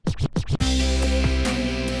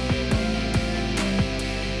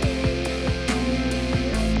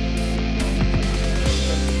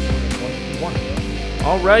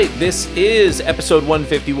All right, this is episode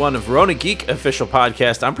 151 of Rona Geek Official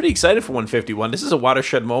Podcast. I'm pretty excited for 151. This is a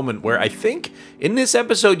watershed moment where I think in this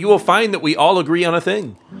episode you will find that we all agree on a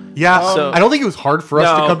thing. Yeah, So- I don't think it was hard for us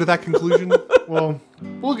No. to come to that conclusion. Well,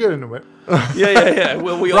 we'll get into it. Yeah.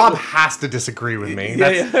 Well, we Rob all, has to disagree with me.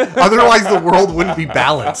 Yeah, Otherwise, the world wouldn't be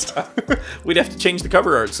balanced. we'd have to change the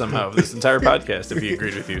cover art somehow of this entire podcast if he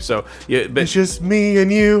agreed with you. So, yeah, but It's just me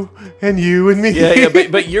and you and me. yeah,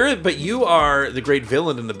 but you are the great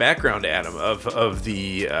villain in the background, Adam, of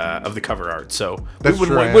the cover art. So That's we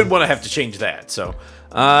true, I wouldn't am. want to have to change that. So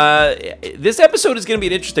this episode is going to be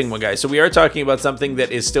an interesting one, guys. So we are talking about something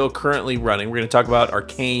that is still currently running. We're going to talk about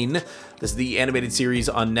Arcane. This is the animated series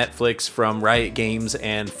on Netflix from Riot Games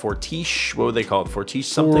and Fortiche. What would they call it? Fortiche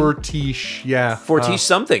something. Fortiche, yeah. Fortiche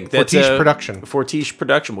something. That's Fortiche Production. Fortiche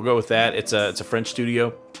Production. We'll go with that. It's a French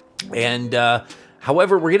studio. And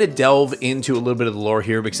however, we're going to delve into a little bit of the lore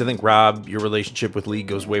here because I think, Rob, your relationship with League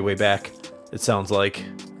goes way, way back. It sounds like.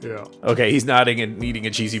 Yeah. Okay, he's nodding and eating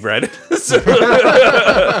a cheesy bread.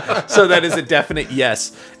 so that is a definite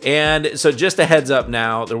yes. And so just a heads up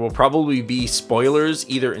now, there will probably be spoilers,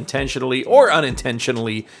 either intentionally or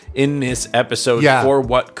unintentionally, in this episode Yeah. for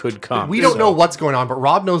what could come. We don't So- know what's going on, but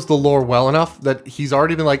Rob knows the lore well enough that he's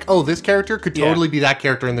already been like, oh, this character could Yeah. totally be that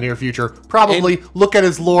character in the near future. Probably. Look at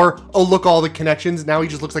his lore. Oh, look, all the connections. Now he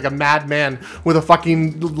just looks like a madman with a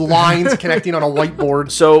fucking lines connecting on a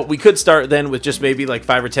whiteboard. So we could start then with just maybe like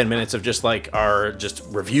 5 or 10 minutes of just like our just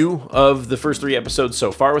review of the first 3 episodes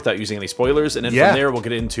so far without using any spoilers. And then Yeah. from there, we'll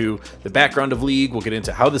get into the background of League. We'll get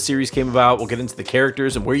into how the series came about. We'll get into the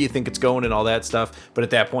characters and where you think it's going and all that stuff. But at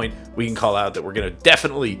that point, we can call out that we're going to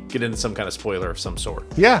definitely get into some kind of spoiler of some sort.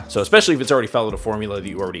 Yeah. So especially if it's already followed a formula that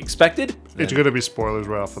you already expected. It's going to be spoilers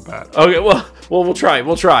right off the bat. Okay, well, we'll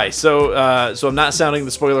try. So I'm not sounding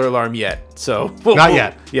the spoiler alarm yet. So Not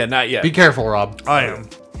yet. Yeah, not yet. Be careful, Rob. I am.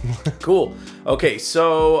 Cool. Okay,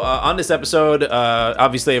 so on this episode,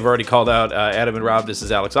 obviously I've already called out Adam and Rob. This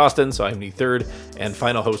is Alex Austin, so I'm the third and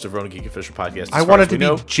final host of Rona Geek Official Podcast. I wanted to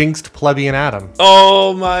be jinxed plebeian Adam.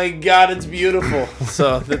 Oh my God, it's beautiful.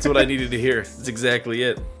 So that's what I needed to hear. That's exactly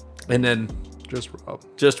it. And then Just Rob.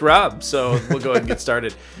 Rob. So we'll go ahead and get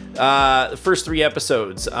started. The first 3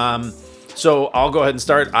 episodes. So I'll go ahead and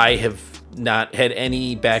start. I have not had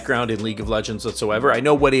any background in League of Legends whatsoever. I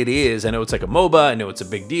know what it is. I know it's like a MOBA. I know it's a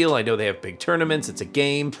big deal. I know they have big tournaments. It's a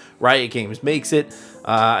game. Riot Games makes it.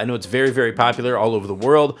 I know it's very, very popular all over the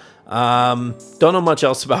world. Don't know much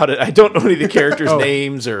else about it. I don't know any of the characters'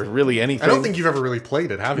 names or really anything. I don't think you've ever really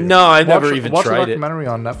played it, have you? No, I've never even watch tried the it. documentary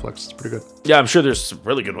on Netflix. It's pretty good. Yeah, I'm sure there's some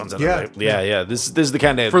really good ones on Yeah. it. Yeah. This is the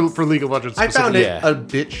kind of For League of Legends I found specifically. it Yeah. a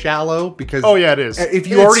bit shallow because Oh, yeah, it is. If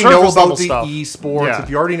you It's already know surface about level the stuff. esports, Yeah. if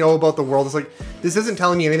you already know about the world, it's like this isn't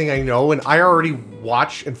telling me anything I know, and I already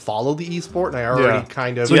watch and follow the esport, and I already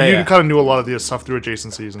kind of So Yeah, you yeah. kind of knew a lot of the stuff through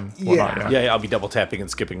adjacencies and whatnot. Yeah, I'll be double tapping and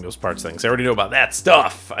skipping those parts things. I already know about that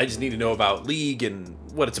stuff. I just need to know about League and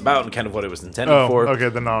what it's about and kind of what it was intended Oh, for. okay,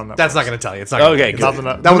 then not on Netflix. That's not going to tell you. It's not. Okay, Gonna, good.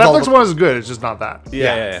 Not the, That the was all Netflix the- one is good. It's just not that.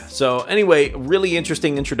 Yeah. So anyway, really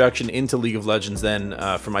interesting introduction into League of Legends then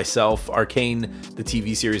for myself. Arcane, the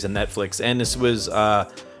TV series on Netflix. And this was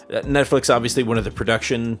Netflix, obviously one of the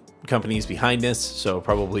production companies behind this. So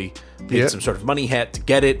probably paid Yeah. some sort of money hat to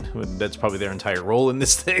get it. That's probably their entire role in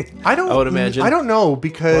this thing. I would imagine. I don't know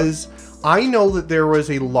because I know that there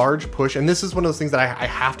was a large push, and this is one of those things that I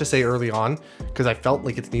have to say early on because I felt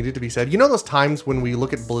like it's needed to be said. You know those times when we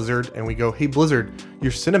look at Blizzard and we go, "Hey Blizzard,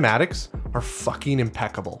 your cinematics are fucking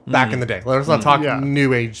impeccable." Back in the day, let's not talk Yeah.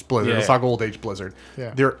 new age Blizzard. Yeah. Let's talk old age Blizzard.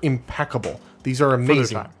 Yeah. They're impeccable. These are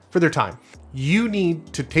amazing time. for their time. You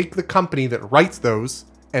need to take the company that writes those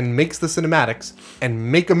and makes the cinematics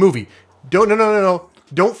and make a movie. No.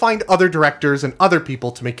 Don't find other directors and other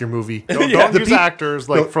people to make your movie. Don't The use peop- actors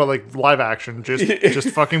for like live action. Just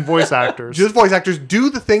fucking voice actors. Just voice actors. Do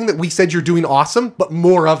the thing that we said you're doing awesome, but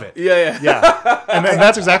more of it. Yeah. yeah, and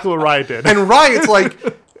that's exactly what Riot did. And Riot's like,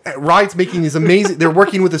 Riot's making these amazing. They're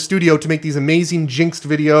working with a studio to make these amazing Jinxed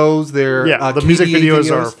videos. They're yeah, the music KDA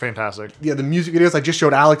videos are fantastic. Yeah, the music videos. I just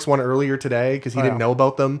showed Alex one earlier today because he didn't know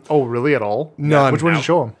about them. Oh, really? At all? None. Which one did you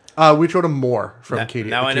show him? We showed him more from Now- KDA.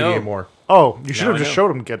 now I KDA know. more. Oh, you should Now have I just know.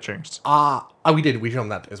 showed him Get Jinxed. We did. We showed him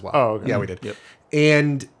that as well. Oh, okay. Yeah, we did. Yep.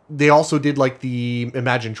 And they also did like the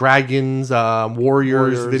Imagine Dragons,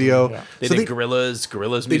 Warriors video. yeah. They So did Gorillas they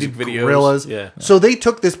music did videos. Gorillas. Yeah. So they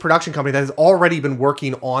took this production company that has already been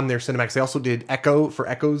working on their cinematics. They also did Echo for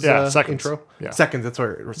Echo's Seconds. intro. Yeah. Seconds. That's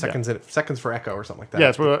where or seconds. Seconds for Echo or something like that.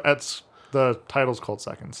 Yeah, that's the title's called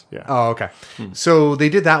Seconds. Yeah. Oh, okay. So they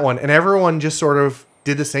did that one, and everyone just sort of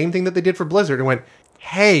did the same thing that they did for Blizzard and went,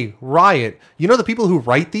 hey, Riot, you know the people who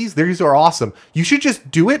write these are awesome. You should just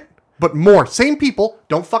do it, but more. Same people.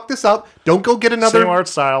 Don't fuck this up. Don't go get another... Same art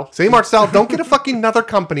style. Same art style. Don't get a fucking another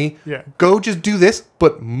company. Yeah. Go just do this,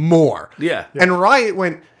 but more. Yeah. And Riot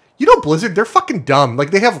went, you know, Blizzard, they're fucking dumb. Like,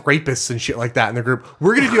 they have rapists and shit like that in their group.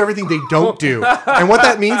 We're going to do everything they don't do. And what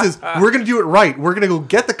that means is we're going to do it right. We're going to go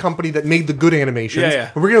get the company that made the good animations. Yeah.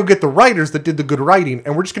 And we're going to get the writers that did the good writing.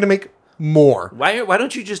 And we're just going to make more. Why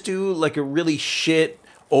don't you just do like a really shit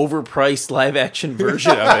overpriced live action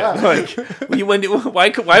version of it?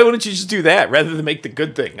 Like, why wouldn't you just do that rather than make the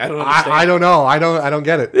good thing? I don't understand. I don't know. I don't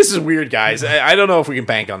get it. This is weird, guys. I don't know if we can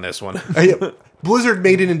bank on this one. Blizzard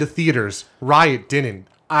made it into theaters. Riot didn't.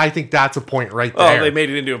 I think that's a point right Oh, there. they made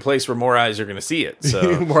it into a place where more eyes are going to see it.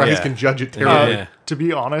 So More eyes yeah. can judge it terribly. Yeah. To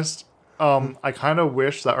be honest, I kind of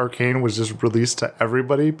wish that Arcane was just released to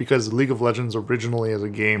everybody because League of Legends originally as a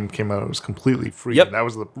game came out, it was completely free. Yep. And that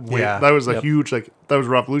was the Yeah. that was a Yep. huge that was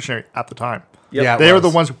revolutionary at the time. Yep. Yeah, it They were the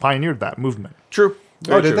was. ones who pioneered that movement. True.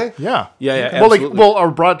 Oh, Very did true. they? Yeah. Yeah, Well, absolutely. or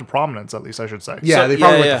brought to prominence at least, I should say. Yeah, they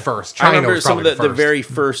probably went the first. I China remember was some of probably the the first. very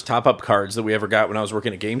first top-up cards that we ever got when I was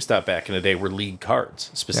working at GameStop back in the day were League cards,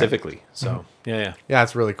 specifically. So, yeah. Yeah,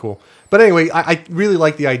 it's really cool. But anyway, I really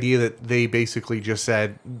like the idea that they basically just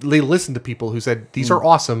said, they listened to people who said, these are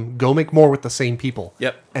awesome, go make more with the same people.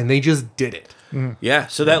 Yep. And they just did it. Yeah,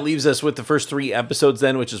 so that leaves us with the first 3 episodes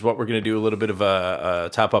then, which is what we're going to do a little bit of a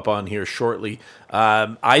top-up on here shortly.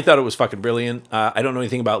 I thought it was fucking brilliant. I don't know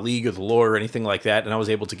anything about League or the lore or anything like that, and I was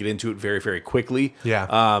able to get into it very, very quickly. Yeah.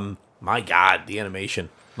 My God, the animation.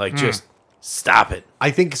 Like, just stop it.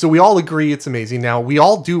 I think, so we all agree it's amazing. Now, we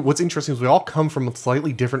all do, what's interesting is we all come from a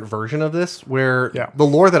slightly different version of this, where Yeah. the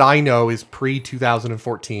lore that I know is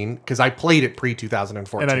pre-2014, because I played it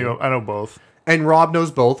pre-2014. And I know both. And Rob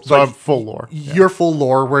knows both. So but I have full lore. You're full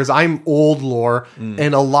lore, whereas I'm old lore,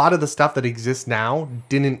 and a lot of the stuff that exists now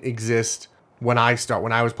didn't exist when I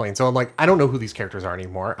was playing. So I'm like, I don't know who these characters are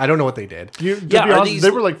anymore. I don't know what they did. To Yeah, be are honest, these-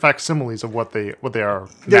 they were like facsimiles of what they are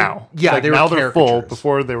now. yeah, like they were now they're full. caricatures.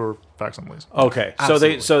 Before they were facsimiles. Okay,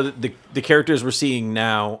 Absolutely. so the characters we're seeing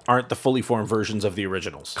now aren't the fully formed versions of the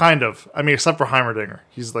originals. Kind of. I mean, except for Heimerdinger,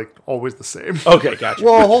 he's like always the same. Okay, gotcha.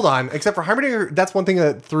 Well, hold on. Except for Heimerdinger, that's one thing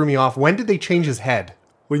that threw me off. When did they change his head?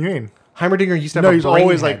 What do you mean? Heimerdinger used to have No, a he's brain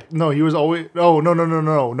always head. like no. He was always no.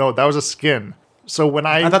 That was a skin. So when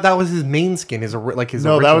I thought that was his main skin, his no, that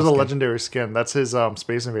original was a skin. legendary skin. That's his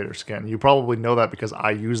Space Invader skin. You probably know that because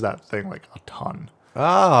I use that thing like a ton. Oh,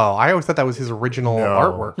 I always thought that was his original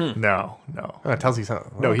artwork. No. Oh, it tells you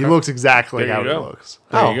something. No, he looks exactly There how you he go. looks.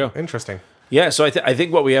 There Oh, you go. interesting. Yeah, so I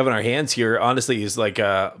think what we have in our hands here, honestly, is like,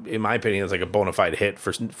 in my opinion, is like a bona fide hit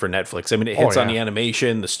for Netflix. I mean, it hits on yeah. the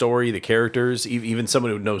animation, the story, the characters. Even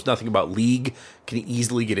someone who knows nothing about League can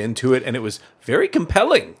easily get into it, and it was very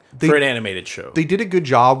compelling for an animated show. They did a good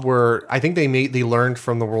job where I think they learned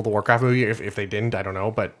from the World of Warcraft movie. If they didn't, I don't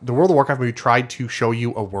know. But the World of Warcraft movie tried to show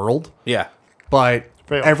you a world, Yeah, but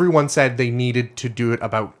Failed. everyone said they needed to do it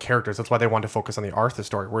about characters. That's why they wanted to focus on the Arthas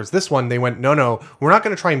story. Whereas this one, they went, no, we're not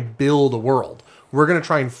going to try and build a world. We're going to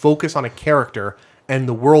try and focus on a character, and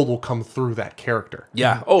the world will come through that character.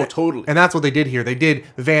 yeah. Oh, totally. And that's what they did here. They did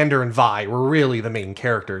Vander and Vi were really the main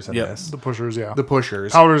characters in Yep. this. The pushers, yeah. The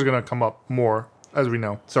pushers. Powder's gonna come up more, as we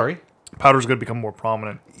know. Sorry? Powder's gonna become more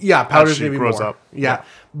prominent. Yeah, Powder's she going to be grows more. up. Yeah.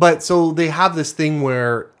 But so they have this thing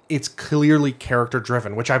where it's clearly character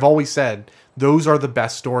driven, which I've always said those are the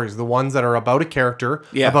best stories. The ones that are about a character,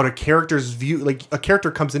 Yeah. about a character's view. Like a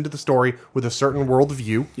character comes into the story with a certain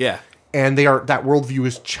worldview, Yeah, and that worldview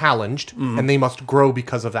is challenged, and they must grow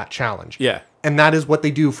because of that challenge. Yeah. And that is what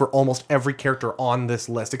they do for almost every character on this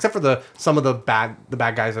list, except for some of the bad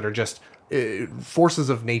guys that are just forces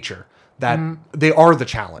of nature. That they are the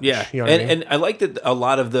challenge. yeah. You know what I mean? And I like that a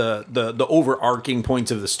lot of the overarching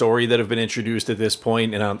points of the story that have been introduced at this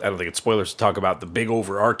point, and I don't think it's spoilers to talk about the big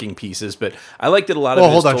overarching pieces, but I like that a lot of.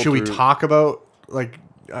 Well, it is hold on. told Should we through- talk about like?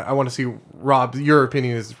 I want to see Rob. Your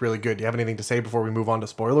opinion is really good. Do you have anything to say before we move on to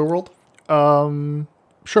spoiler world?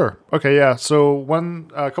 Sure. Okay. Yeah. So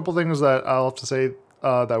a couple things that I'll have to say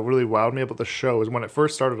that really wowed me about the show is when it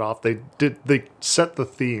first started off, they set the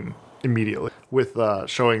theme immediately with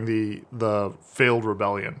showing the failed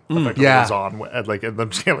rebellion effectively Yeah. was on and them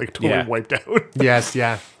getting like totally Yeah. wiped out. Yes.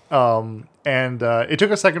 Yeah. And it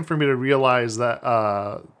took a second for me to realize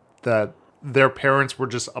that their parents were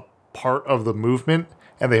just a part of the movement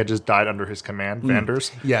and they had just died under his command,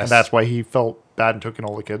 Vander's. Yes. And that's why he felt that and took in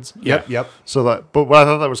all the kids. Yep. So that, but what I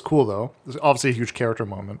thought that was cool though, is obviously a huge character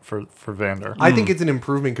moment for Vander. I think it's an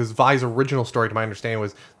improvement because Vi's original story, to my understanding,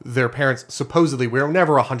 was their parents supposedly, we were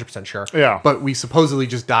never 100% sure. Yeah. But we supposedly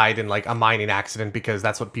just died in like a mining accident because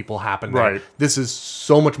that's what people happen there. Right. This is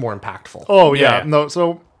so much more impactful. Oh yeah, Yeah. no.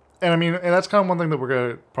 So, and I mean, and that's kind of one thing that we're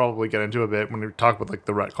gonna probably get into a bit when we talk about like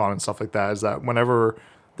the retcon and stuff like that. Is that whenever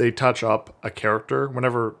they touch up a character,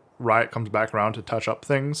 whenever Riot comes back around to touch up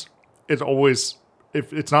things, it's always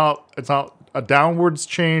if it's not a downwards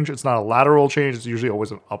change, it's not a lateral change. It's usually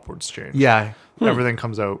always an upwards change. Yeah. Everything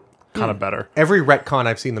comes out kind of better. Every retcon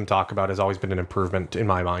I've seen them talk about has always been an improvement in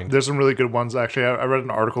my mind. There's some really good ones actually. I read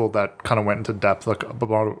an article that kind of went into depth like,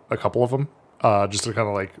 about a couple of them. Just to kind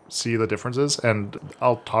of like see the differences, and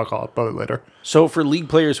I'll talk about it later. So for League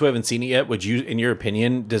players who haven't seen it yet, would you, in your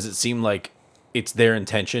opinion, does it seem like it's their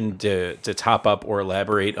intention to top up or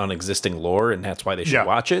elaborate on existing lore, and that's why they should Yeah.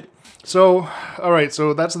 watch it? So, all right,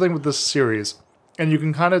 so that's the thing with this series, and you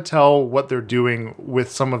can kind of tell what they're doing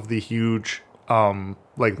with some of the huge,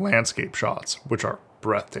 like landscape shots, which are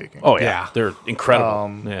breathtaking. Oh yeah, Yeah. they're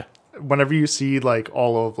incredible. Yeah. Whenever you see like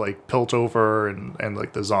all of like Piltover and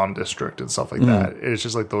like the Zon district and stuff like that, it's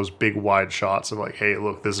just like those big wide shots of like, hey,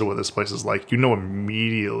 look, this is what this place is like. You know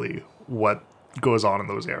immediately what goes on in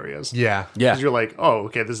those areas. Yeah. Yeah. Because you're like, oh,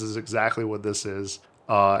 okay, this is exactly what this is.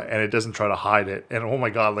 And it doesn't try to hide it. And oh my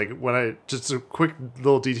God, like when I, just a quick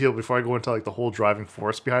little detail before I go into like the whole driving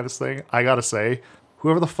force behind this thing, I gotta say,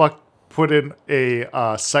 whoever the fuck put in a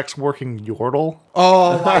sex working Yordle,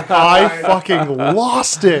 Oh my God. I fucking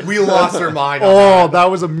lost it. We lost our mind. On Oh,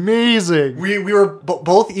 that was amazing. We were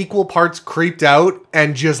both equal parts creeped out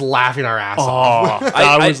and just laughing our ass off. Oh,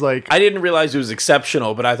 I was like, I didn't realize it was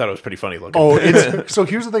exceptional, but I thought it was pretty funny looking. oh, it's so.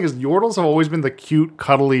 Here's the thing: is Yordles have always been the cute,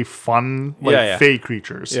 cuddly, fun, like Yeah, yeah. fey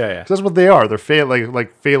creatures. Yeah, yeah. 'Cause that's what they are. They're fey,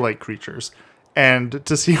 like fey-like creatures. And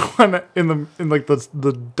to see one in like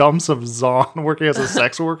the dumps of Zon working as a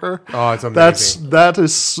sex worker, Oh, it's amazing.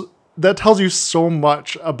 that tells you so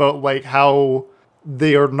much about like how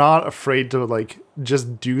they are not afraid to like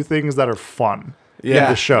just do things that are fun. Yeah. In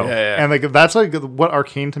the show. Yeah, yeah. And like that's like what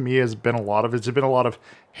Arcane to me has been a lot of. It's been a lot of,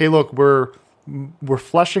 hey, look, we're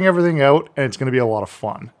fleshing everything out, and it's going to be a lot of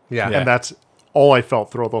fun. Yeah. And that's all I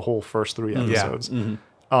felt throughout the whole first 3 episodes.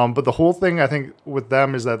 But the whole thing, I think, with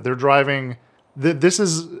them is that they're driving. This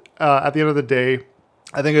is at the end of the day,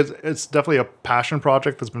 I think it's definitely a passion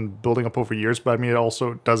project that's been building up over years. But I mean, it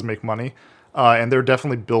also does make money, and they're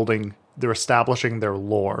definitely building. They're establishing their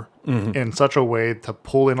lore in such a way to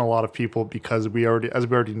pull in a lot of people because as we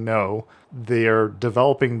already know, they are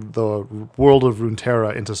developing the world of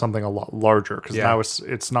Runeterra into something a lot larger. Because Yeah. now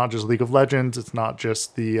it's not just League of Legends, it's not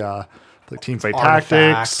just the Teamfight Artifact.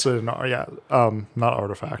 Tactics, and not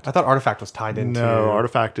Artifact. I thought Artifact was tied into. No,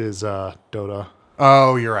 Artifact is Dota.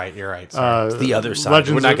 Oh, you're right. You're right. Sorry. the other side.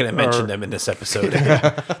 Legends We're not going to are- mention them in this episode.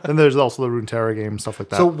 Then there's also the Runeterra game, stuff like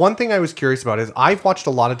that. So one thing I was curious about is I've watched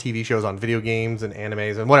a lot of TV shows on video games and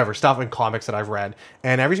animes and whatever stuff and comics that I've read,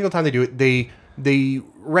 and every single time they do it, they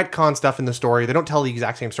retcon stuff in the story. They don't tell the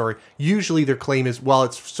exact same story. Usually their claim is, well,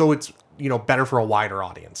 it's better for a wider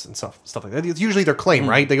audience and stuff like that. It's usually their claim,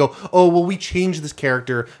 right? They go, oh, well, we changed this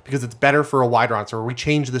character because it's better for a wider audience, or we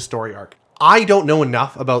changed this story arc. I don't know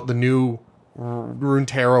enough about the new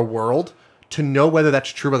Runeterra world to know whether that's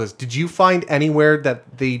true about this. Did you find anywhere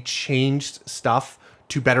that they changed stuff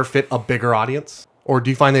to better fit a bigger audience? Or do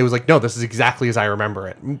you find that it was like, no, this is exactly as I remember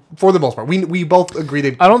it? For the most part, we both agree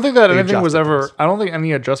they. I don't think that they anything was adjusted ever. things. I don't think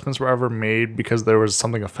any adjustments were ever made because there was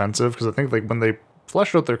something offensive. Because I think like when they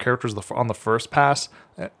fleshed out their characters on the first pass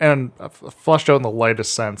and fleshed out in the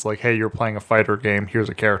lightest sense, like, hey, you're playing a fighter game. Here's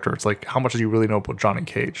a character. It's like, how much do you really know about Johnny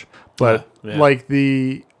Cage? But Yeah. like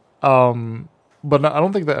the. But no, I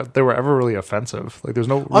don't think that they were ever really offensive. Like, there's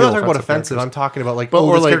no. I'm not talking about offensive. I'm talking about like,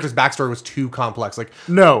 or this like- character's backstory was too complex. Like,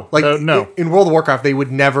 No, like no. in World of Warcraft, they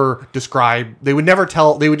would never describe. They would never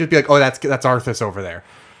tell. They would just be like, oh, that's Arthas over there,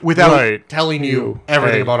 without Right. telling you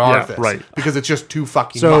everything Hey, about yeah, Arthas, right. Because it's just too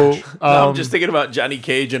fucking So much. I'm just thinking about Johnny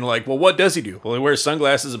Cage and like, well, what does he do? Well, he wears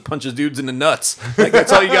sunglasses and punches dudes in the nuts. Like,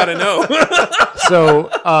 that's all you got to know.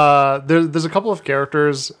 So there's a couple of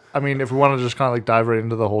characters. I mean, if we want to just kind of like dive right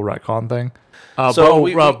into the whole retcon thing.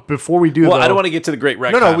 So Before we do, Well, though, I don't want to get to the great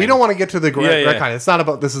retcon. No, we don't want to get to the Yeah. retcon. It's not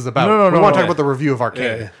about this is about. No, we want to talk yeah. about the review of Arcane.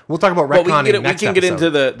 Yeah. We'll talk about But we retcon can in get, next we can get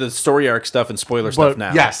episode. into the story arc stuff and spoiler stuff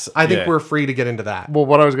now. Yes, I think Yeah. we're free to get into that. Well,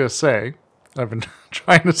 what I was going to say, I've been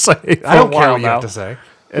trying to say. For I don't a care while what you now, have to say.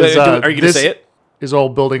 is, Are you going to this say it? Is all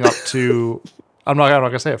building up to. I'm not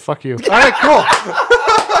going to say it. Fuck you. All right, cool.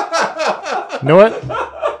 You know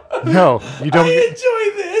what? No, you don't.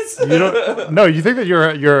 Enjoy this. this. You don't. No, you think that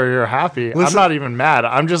you're happy. I'm Listen- not even mad.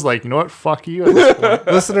 I'm just like, you know what? Fuck you. At this point.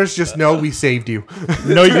 Listeners, just know we saved you.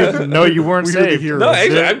 No, you weren't We're the saved. heroes. No,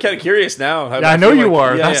 actually, I'm kind of curious now. Yeah, I know you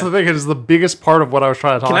are. That's the thing. It's the biggest part of what I was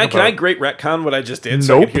trying to talk Can I about. can I great retcon what I just did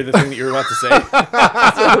so I Nope. can hear the thing that you were about to say?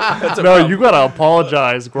 That's a No, problem. you gotta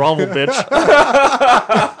apologize, grovel, bitch.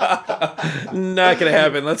 Not gonna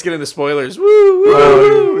happen. Let's get into spoilers. Woo,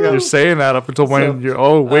 woo. You're saying that up until when you're.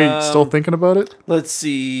 Oh wait, still thinking about it? Let's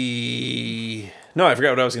see. No, I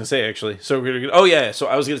forgot what I was going to say, actually. So we're gonna. Oh yeah. So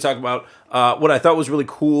I was going to talk about what I thought was really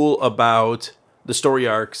cool about the story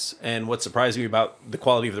arcs, and what surprised me about the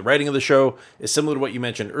quality of the writing of the show is similar to what you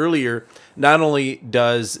mentioned earlier. Not only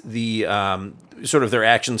does the sort of their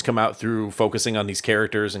actions come out through focusing on these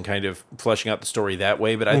characters and kind of fleshing out the story that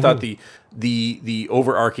way, but I thought the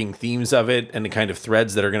overarching themes of it and the kind of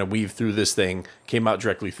threads that are going to weave through this thing came out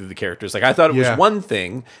directly through the characters. Like I thought it was Yeah. one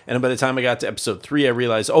thing, and by the time I got to episode 3, I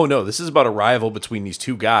realized, oh no, this is about a rival between these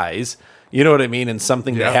two guys. You know what I mean? And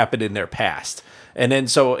something that happened in their past. And then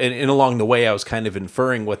so, and along the way, I was kind of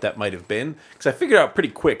inferring what that might have been, because I figured out pretty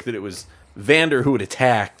quick that it was Vander who had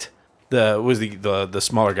attacked the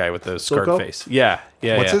smaller guy with the scarred Silco? face. Yeah. What's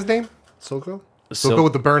yeah. his name? Silco? Sil- Silco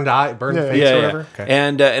with the burned face Yeah, or yeah. whatever? Okay.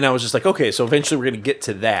 And I was just like, okay, so eventually we're going to get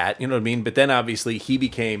to that, you know what I mean? But then obviously he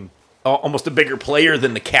became almost a bigger player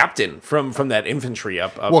than the captain from that infantry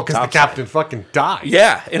up Well, because the topside. captain fucking died.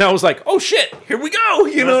 Yeah, and I was like, oh shit, here we go.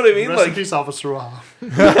 You know what I mean? Rest in Like, peace, Officer Raw.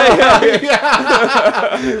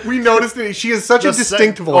 We noticed it. She has such a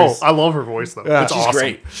distinct voice. Oh, I love her voice though. Yeah. It's she's awesome.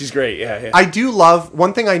 great. She's great. Yeah, yeah. I do love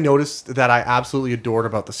one thing I noticed that I absolutely adored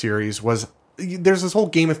about the series was there's this whole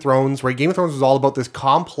Game of Thrones where Game of Thrones was all about this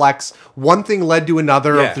complex one thing led to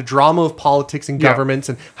another Yeah. of the drama of politics and Yeah. governments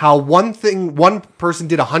and how one person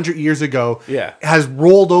did 100 years ago Yeah. has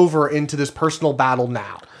rolled over into this personal battle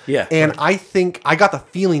now. Yeah. And I think I got the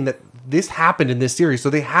feeling that this happened in this series. So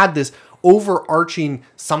they had this overarching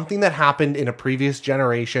something that happened in a previous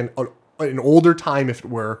generation, an older time if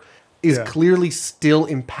it were, is Yeah. clearly still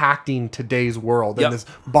impacting today's world Yep. and this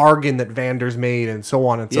bargain that Vander's made and so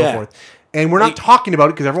on and so Yeah. forth. And we're not talking about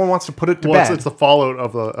it because everyone wants to put it to Well, bed it's the fallout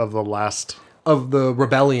of the last. of the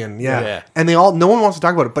rebellion. Yeah. Yeah. And no one wants to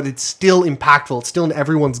talk about it, but it's still impactful. It's still in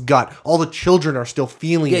everyone's gut. All the children are still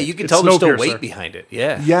feeling Yeah, it. you can It's tell there's still Snowpiercer. weight behind it.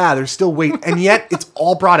 Yeah. Yeah, there's still weight. And yet it's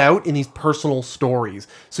all brought out in these personal stories.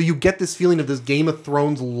 So you get this feeling of this Game of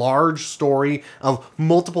Thrones large story of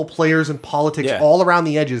multiple players and politics Yeah. all around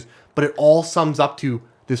the edges, but it all sums up to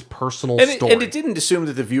this personal story. And it didn't assume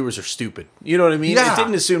that the viewers are stupid. You know what I mean? Yeah. It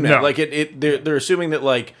didn't assume that. No. Like they're assuming that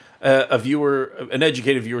like a viewer, an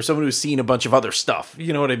educated viewer, someone who's seen a bunch of other stuff,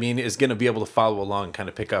 you know what I mean, is going to be able to follow along, and kind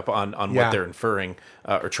of pick up on Yeah. what they're inferring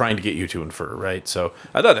or trying to get you to infer, right? So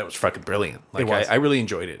I thought that was fucking brilliant. Like was. I really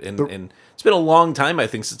enjoyed it, and it's been a long time I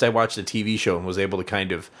think since I watched a TV show and was able to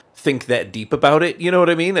kind of think that deep about it. You know what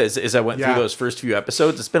I mean? As I went Yeah. through those first few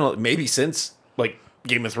episodes, it's been maybe since like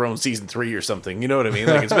Game of Thrones season 3 or something. You know what I mean?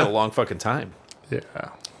 Like it's been a long fucking time. Yeah.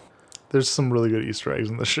 There's some really good Easter eggs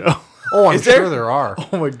in the show. Oh, I'm Is there? sure there are.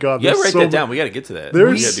 Oh my god. Yeah, there's write so that down. We got to get to that. We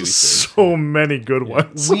There's gotta do Easter eggs. so many good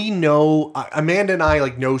ones. We know Amanda and I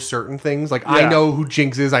like know certain things. Like I Yeah. know who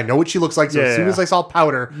Jinx is. I know what she looks like. So Yeah, as soon yeah. as I saw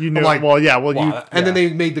Powder, You I'm know, like, well, yeah, well, you, and then yeah.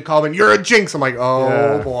 they made the comment, "You're a Jinx." I'm like, oh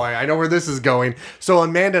Yeah. boy, I know where this is going. So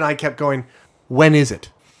Amanda and I kept going. When is it?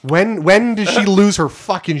 When does she lose her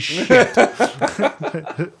fucking shit?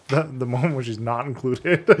 the moment when she's not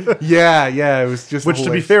included. Yeah, it was just Which, to be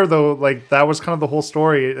hilarious. fair, though, like that was kind of the whole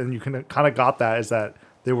story, and you kind of got that is that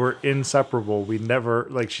they were inseparable.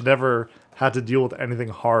 She never had to deal with anything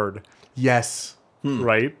hard, Yes.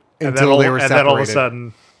 right? Until they were and then all of a separated.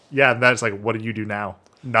 sudden, yeah, and that's like, what do you do now?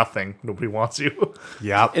 Nothing. Nobody wants you.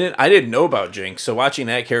 Yep. And I didn't know about Jinx, so watching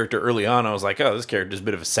that character early on, I was like, "Oh, this character's a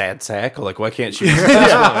bit of a sad sack. Like, why can't she be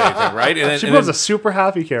successful or anything, right?" And then, She and was then- a super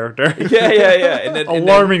happy character, yeah, and then,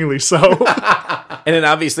 alarmingly so. And then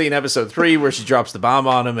obviously in episode 3, where she drops the bomb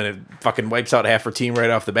on him and it fucking wipes out half her team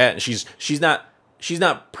right off the bat, and she's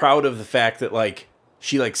not proud of the fact that like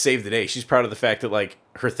she like saved the day. She's proud of the fact that like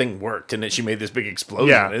her thing worked and that she made this big explosion.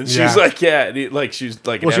 Yeah. And she's Yeah. like, like she was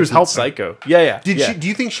like, Well, an she was absolute helping. psycho. Yeah. Do yeah.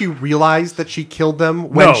 you think she realized that she killed them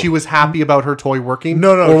when No. she was happy about her toy working?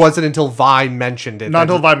 No. Or was it until Vi mentioned it? Not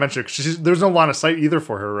until Vi mentioned it. There's no line of sight either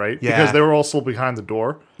for her, right? Yeah. Because they were all still behind the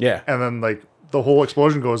door. Yeah. And then like the whole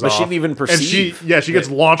explosion goes off. she didn't even And perceive. she gets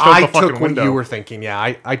launched out I the fucking took what window. you were thinking.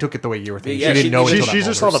 Yeah, I took it the way you were thinking. Yeah, she she didn't know didn't- until She that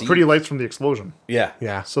just saw moment. the pretty lights from the explosion. Yeah.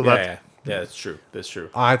 Yeah. So Yeah, that that's true. That's true.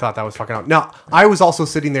 I thought that was fucking out. Now, I was also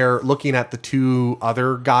sitting there looking at the two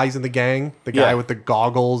other guys in the gang. The guy Yeah. with the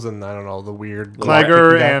goggles and, I don't know, the weird...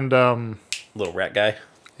 Clagger lockpicking guy. and Little rat guy.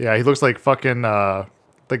 yeah, he looks like fucking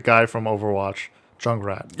the the guy from Overwatch,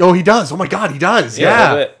 Junkrat. Oh, he does. Oh my God, he does. Yeah, a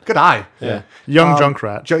Yeah. little bit. Good eye. Yeah. Young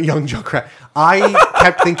Junkrat. Young Junkrat. I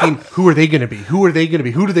kept thinking, who are they going to be? Who are they going to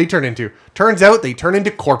be? Who do they turn into? Turns out they turn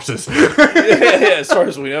into corpses. Yeah, as far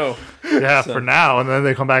as we know. Yeah, for now. And then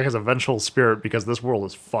they come back as a vengeful spirit because this world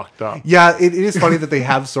is fucked up. Yeah, it is funny that they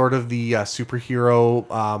have sort of the superhero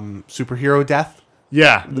death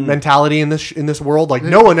Yeah. mentality in this world. Like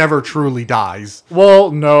no one ever truly dies.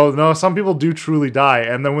 Well, no. Some people do truly die.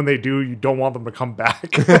 And then when they do, you don't want them to come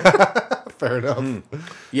back. Fair enough.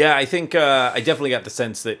 Yeah, I think I definitely got the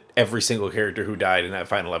sense that every single character who died in that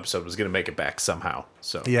final episode was going to make it back somehow.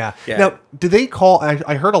 So Yeah. Now, did they call?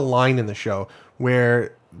 I heard a line in the show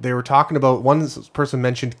where they were talking about one person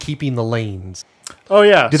mentioned keeping the lanes. Oh,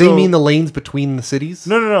 yeah. Do they mean the lanes between the cities?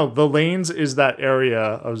 No. The lanes is that area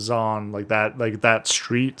of Zon, like that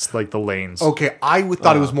streets, like the lanes. Okay, I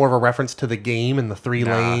thought it was more of a reference to the game and the three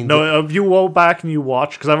lanes. No, if you go back and you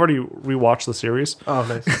watch, because I've already rewatched the series. Oh,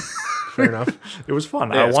 nice. Fair enough. It was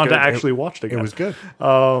fun. Yeah, I it's wanted to good. actually watch it again. It was good.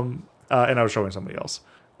 And I was showing somebody else.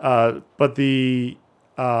 But in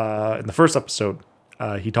the first episode,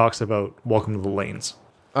 he talks about Welcome to the Lanes.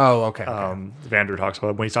 Oh, okay. Vander talks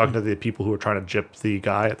about it when he's talking to the people who are trying to gyp the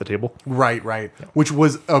guy at the table. Right. Which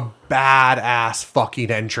was a badass fucking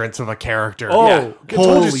entrance of a character. Oh, Yeah. it told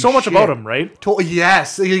you Holy so much shit. about him, right?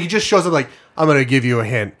 Yes, he just shows up like, I'm gonna give you a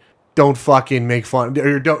hint. Don't fucking make fun,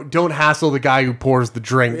 or don't hassle the guy who pours the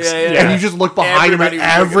drinks. Yeah, yeah. And you just look behind him, and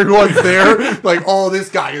Everybody- everyone's there, like, oh, this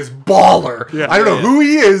guy is baller. Yeah. I don't know Yeah. who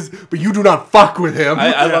he is, but you do not fuck with him.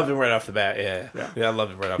 I loved him right off the bat. Yeah, I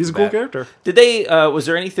loved him right off He's the a cool bat. character. Did they? Was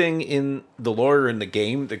there anything in the lore or in the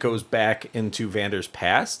game that goes back into Vander's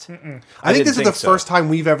past? I think didn't this is the so. first time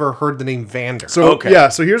we've ever heard the name Vander. So Okay. yeah,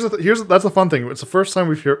 so here's that's the fun thing. It's the first time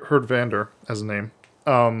we've heard Vander as a name.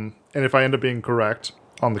 And if I end up being correct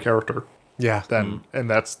on the character, yeah, then and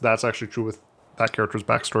that's actually true with that character's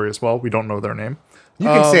backstory as well. We don't know their name. you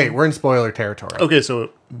can say it. We're in spoiler territory. Okay,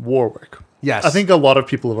 so Warwick. Yes. I think a lot of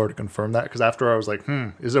people have already confirmed that because after I was like,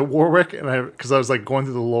 is it Warwick? And because I was like going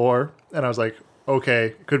through the lore and I was like,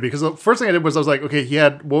 okay, could be. Because the first thing I did was I was like, okay,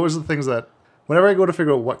 what was the things that whenever I go to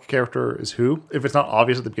figure out what character is who, if it's not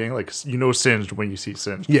obvious at the beginning, like Singed when you see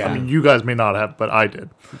Singed. Yeah. I mean, you guys may not have, but I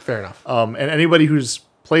did. Fair enough. And anybody who's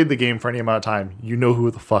played the game for any amount of time, you know who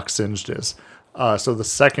the fuck Singed is. So the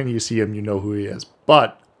second you see him, you know who he is.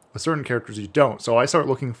 But with certain characters, you don't. So I start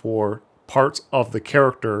looking for parts of the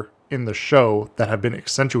character in the show that have been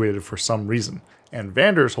accentuated for some reason. And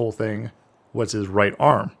Vander's whole thing was his right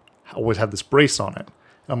arm. Always had this brace on it.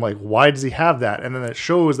 And I'm like, why does he have that? And then it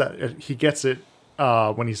shows that he gets it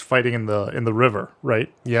when he's fighting in the river,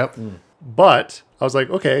 right? Yep. But I was like,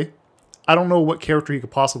 okay, I don't know what character he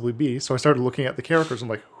could possibly be. So I started looking at the characters. I'm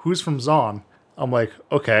like, who's from Zon? I'm like,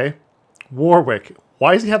 okay, Warwick.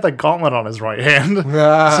 Why does he have that gauntlet on his right hand?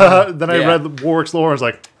 So then I Yeah. read Warwick's lore. I was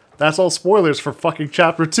like, that's all spoilers for fucking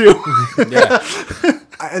chapter 2. Yeah,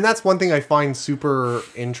 And that's one thing I find super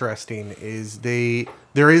interesting is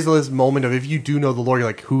there is this moment of if you do know the lore, you're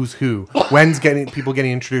like, who's who? When's people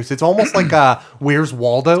getting introduced? It's almost like Where's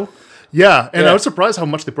Waldo? Yeah, and Yeah. I was surprised how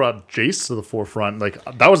much they brought Jace to the forefront. Like,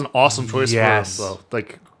 that was an awesome choice Yes. for him, though.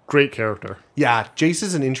 Like, great character. Yeah, Jace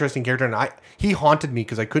is an interesting character, and he haunted me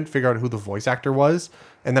because I couldn't figure out who the voice actor was,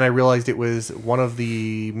 and then I realized it was one of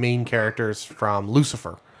the main characters from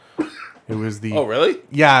Lucifer. It was the Oh, really?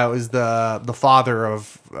 Yeah, it was the father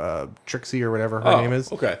of Trixie or whatever her name is.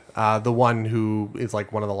 Okay. The one who is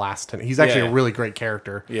like one of the last 10. He's actually Yeah. a really great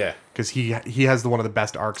character. Yeah. because he has one of the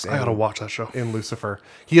best arcs. I gotta watch that show. In Lucifer.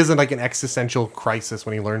 He has like an existential crisis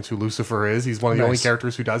when he learns who Lucifer is. He's one of the only Nice.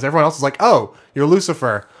 characters who does. Everyone else is like, oh, you're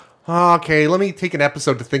Lucifer. Okay, let me take an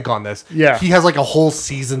episode to think on this. Yeah. He has like a whole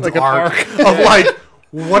season's Like an arc, arc. of like,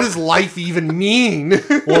 what does life even mean?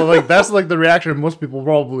 Well, like, that's like the reaction most people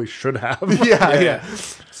probably should have. yeah.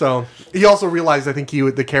 So he also realized, I think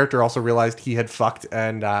the character also realized he had fucked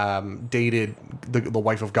and dated the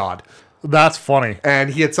wife of God. That's funny.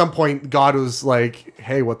 And he, at some point, God was like,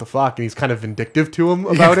 hey, what the fuck? And he's kind of vindictive to him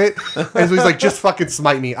about it. And so he's like, just fucking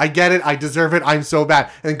smite me. I get it. I deserve it. I'm so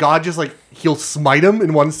bad. And God just like, he'll smite him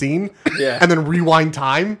in one scene. Yeah. And then rewind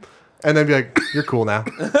time. And then be like, you're cool now.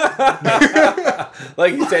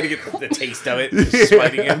 Like you said, to get the taste of it, just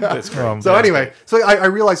fighting him. That's great. So anyway, so I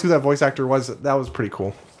realized who that voice actor was. That was pretty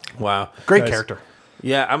cool. Wow. Great Nice. character.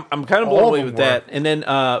 Yeah, I'm kind of All blown of away them with were. that. And then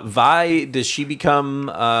Vi, does she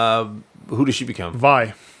become? Who does she become?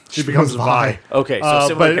 Vi. She becomes Vi. Okay, so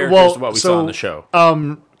similar but- characters well, to what we so- saw on the show.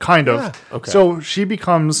 Kind of. Yeah. Okay. So she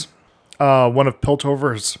becomes one of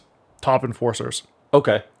Piltover's top enforcers.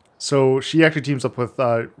 Okay. So she actually teams up with,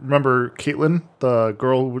 remember Caitlyn,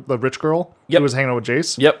 the rich girl Yep. who was hanging out with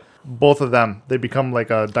Jace? Yep. Both of them, they become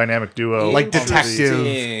like a dynamic duo. Like detective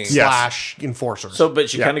Interesting. / enforcer. So,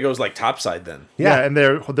 but she Yeah. kind of goes like topside then. Yeah, and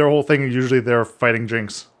their whole thing, usually they're fighting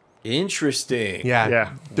Jinx. Interesting. yeah. Yeah.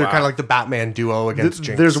 They're Wow. kind of like the Batman duo against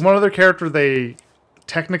Jinx. There's one other character they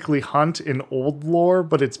technically hunt in old lore,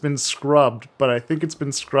 but it's been scrubbed. But I think it's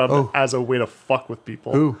been scrubbed as a way to fuck with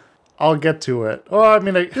people. Who? I'll get to it. Oh, I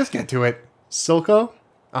mean, Just get to it. Silco.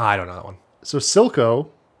 I don't know that one. So Silco,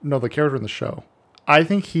 no, the character in the show. I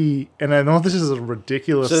think and I know this is a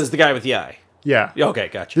ridiculous. So this is the guy with the eye. Yeah. Yeah, okay,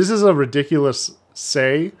 gotcha. This is a ridiculous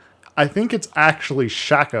say. I think it's actually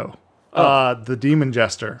Shaco, the demon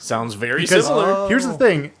jester. Sounds very Because similar. here's the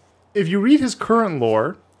thing. If you read his current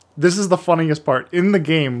lore, this is the funniest part. In the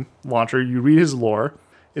game launcher, you read his lore.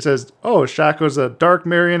 It says, oh, Shaco's a dark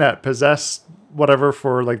marionette possessed whatever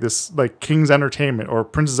for like this like King's Entertainment or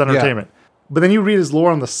Prince's Entertainment. But then you read his lore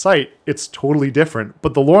on the site, it's totally different.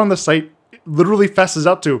 But the lore on the site literally fesses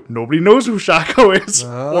up to nobody knows who Shaco is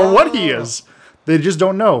or what he is. They just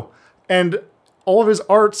don't know. And all of his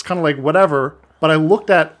art's kind of like whatever, but I looked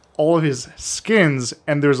at all of his skins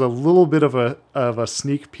and there's a little bit of a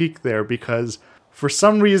sneak peek there because for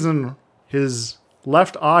some reason his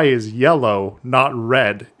left eye is yellow, not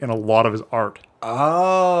red in a lot of his art.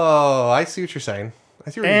 Oh, I see what you're saying. I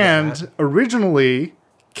see what you're getting And originally,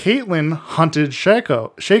 Caitlyn hunted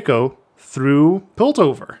Shaco through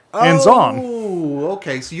Piltover and Zong. Oh,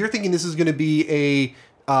 okay. So you're thinking this is going to be a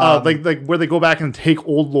Like where they go back and take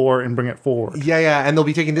old lore and bring it forward. yeah, and they'll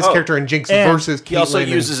be taking this character and Jinx and versus Caitlyn. He also and-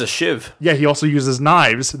 uses a shiv. Yeah, he also uses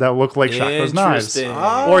knives that look like Shaco's knives.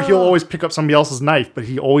 Interesting. Or he'll always pick up somebody else's knife, but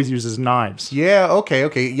he always uses knives. Yeah,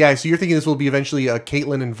 okay. Yeah, so you're thinking this will be eventually a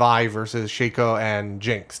Caitlyn and Vi versus Shaco and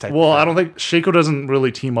Jinx type. Well, of I don't think Shaco doesn't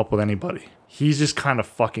really team up with anybody. He's just kind of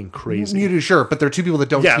fucking crazy. You do, sure, but there are two people that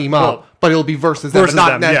don't Yeah, team well, up, but it'll be versus them, versus but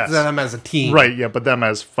not them, yes. them as a team. Right, yeah, but them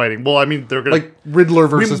as fighting. Well, I mean, they're going to... Like Riddler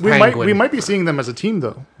versus Penguin. we might be seeing them as a team,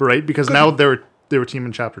 though, right? Because now they're a team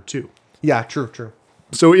in Chapter 2. Yeah, true.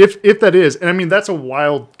 So if that is... And I mean, that's a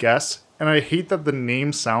wild guess. And I hate that the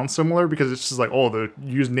names sound similar because it's just like, oh, the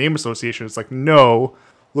use name association. It's like, no.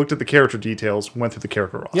 Looked at the character details, went through the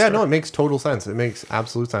character roster. Yeah, no, it makes total sense. It makes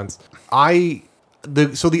absolute sense.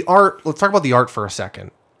 So the art, let's talk about the art for a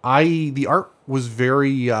second. The art was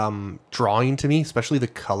very drawing to me, especially the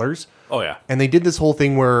colors. Oh, yeah. And they did this whole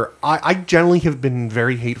thing where I generally have been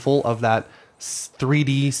very hateful of that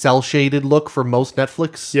 3D cell shaded look for most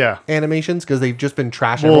Netflix animations because they've just been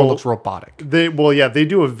trash. Everyone looks robotic. They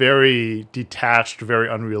do a very detached, very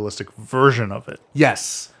unrealistic version of it.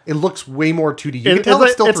 Yes. It looks way more 2D. You can tell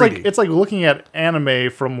it's still 3D. It's like looking at anime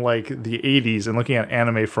from like the 80s and looking at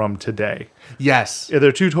anime from today. Yes. Yeah,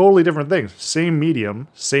 they're two totally different things. Same medium,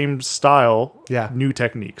 same style, new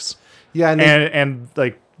techniques. Yeah, and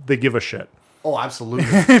like they give a shit. Oh, absolutely.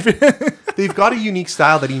 They've got a unique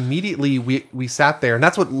style that immediately we sat there, and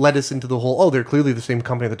that's what led us into the whole, they're clearly the same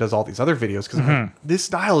company that does all these other videos, because this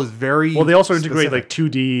style is very Well, they also integrate specific.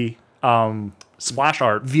 like 2D splash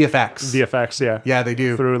art. VFX, yeah. Yeah, they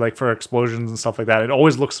do. Through like for explosions and stuff like that. It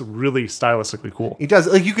always looks really stylistically cool. It does.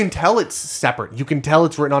 Like you can tell it's separate. You can tell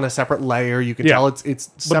it's written on a separate layer. You can tell it's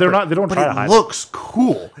separate. But they're not. They don't try to hide it looks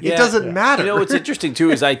cool. Yeah. It doesn't matter. You know what's interesting too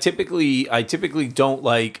is I typically don't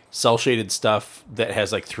like cell shaded stuff that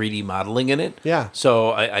has like 3D modeling in it. Yeah.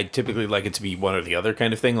 So I typically like it to be one or the other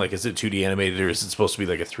kind of thing. Like, is it 2D animated or is it supposed to be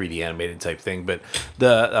like a 3D animated type thing? But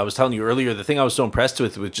I was telling you earlier, the thing I was so impressed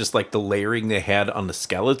with was just like the layering they had on the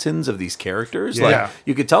skeletons of these characters. Yeah. Like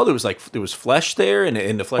you could tell there was flesh there,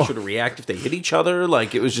 and the flesh would react if they hit each other.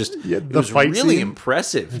 Like it was just it was fight really scene-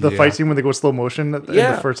 impressive. The fight scene when they go slow motion in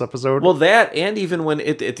the first episode. Well, that and even when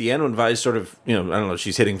at the end when Vi's sort of, I don't know,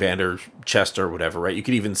 she's hitting Vander's chest or whatever, right? You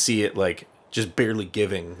could even see it like just barely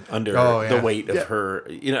giving under the weight of her.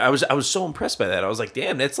 I was so impressed by that. I was like,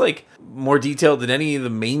 damn, that's like more detailed than any of the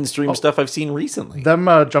mainstream stuff I've seen recently. Them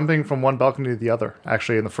jumping from one balcony to the other,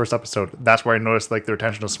 actually, in the first episode. That's where I noticed like their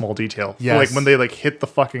attention to small detail. Yes. Like when they like hit the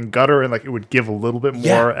fucking gutter and like it would give a little bit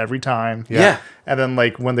more every time. Yeah. And then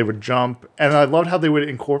like when they would jump, and I loved how they would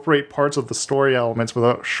incorporate parts of the story elements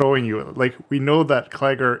without showing you. Like we know that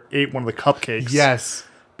Claggor ate one of the cupcakes. Yes.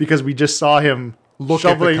 Because we just saw him Look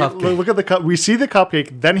at the cupcake. Look at the cup. We see the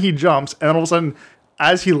cupcake, then he jumps, and then all of a sudden,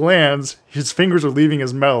 as he lands, his fingers are leaving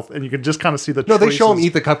his mouth, and you can just kind of see the. No, they show him traces.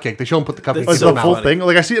 eat the cupcake. They show him put the cupcake That's in Like his the so full mouth. thing.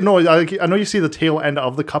 Like I see. No, I know you see the tail end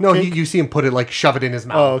of the cupcake. No, you see him put it, like shove it in his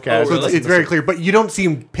mouth. Oh, okay. So really? it's very clear, but you don't see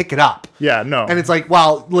him pick it up. Yeah, no. And it's like,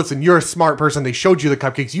 well, listen, you're a smart person. They showed you the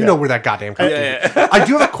cupcakes. You know where that goddamn cupcake is. I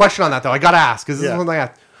do have a question on that, though. I got to ask, because this is one thing I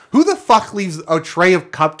asked. Who the fuck leaves a tray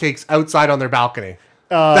of cupcakes outside on their balcony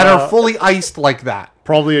that are fully iced like that?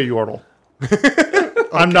 Probably a Yordle.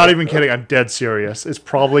 I'm not even kidding. I'm dead serious. It's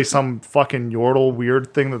probably some fucking Yordle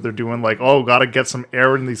weird thing that they're doing. Like, oh, gotta get some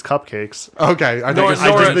air in these cupcakes. Okay, I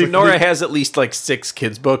think Nora has at least like 6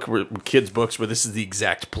 kids books where this is the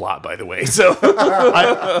exact plot, by the way. So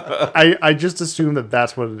I just assume that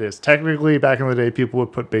that's what it is. Technically, back in the day, people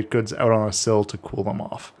would put baked goods out on a sill to cool them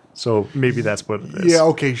off. So maybe that's what it is. Yeah,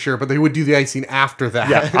 okay, sure, but they would do the icing after that.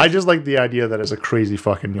 Yeah, I just like the idea that it's a crazy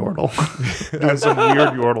fucking Yordle. Doing some weird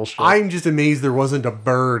Yordle shit. I'm just amazed there wasn't a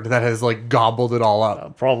bird that has like gobbled it all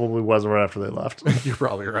up. Probably wasn't right after they left. You're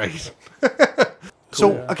probably right.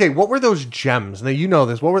 So, okay, what were those gems? Now, you know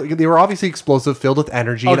this. They were obviously explosive, filled with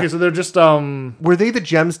energy. Okay, so they're just Were they the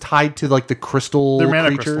gems tied to like the crystal they're mana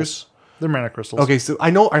creatures? crystals. They're mana crystals. Okay, so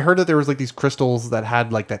I heard that there was like these crystals that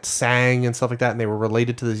had like that sang and stuff like that, and they were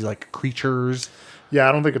related to these like creatures. Yeah,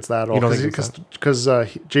 I don't think it's that at all. You don't think it's Because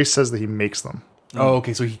Jace says that he makes them. Oh,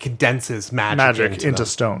 okay, so he condenses magic into them.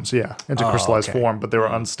 stones, into crystallized okay. form, but they were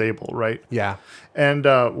unstable, right? Yeah. And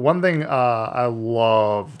one thing I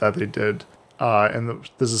love that they did,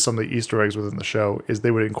 this is some of the Easter eggs within the show, is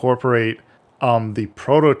they would incorporate the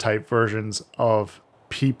prototype versions of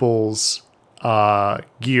people's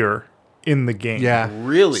gear in the game. Yeah.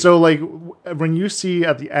 really, So, like, when you see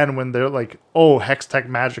at the end when they're like, oh, Hex Tech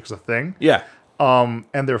Magic's a thing, yeah.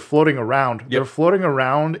 and they're floating around, they're floating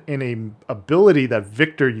around in a ability that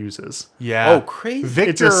Victor uses. Yeah. Oh, crazy.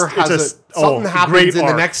 Victor has something happens in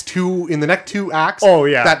the next two acts. Oh,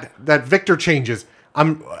 yeah. That Victor changes.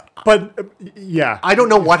 But, yeah. I don't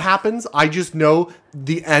know what happens. I just know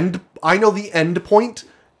the end. I know the end point,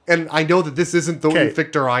 and I know that this isn't the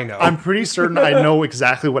Victor I know. I'm pretty certain I know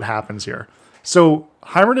exactly what happens here. So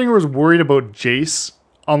Heimerdinger was worried about Jace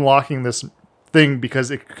unlocking this thing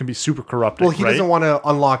because it can be super corrupted. Well, he doesn't want to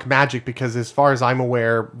unlock magic because, as far as I'm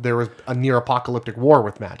aware, there was a near-apocalyptic war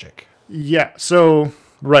with magic. Yeah. So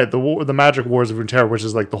the Magic Wars of Runeterra, which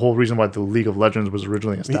is like the whole reason why the League of Legends was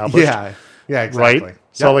originally established. Yeah, exactly. Right.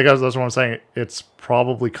 So like that's what I'm saying. It's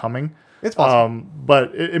probably coming. It's possible.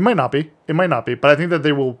 But it might not be. It might not be. But I think that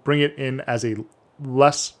they will bring it in as a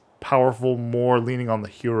less powerful, more leaning on the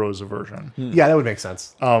heroes version. Yeah, that would make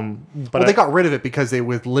sense. But they got rid of it because they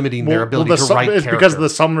were limiting their ability to write it's character. because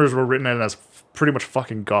the summoners were written in as pretty much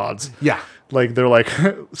fucking gods. Yeah. Like they're like,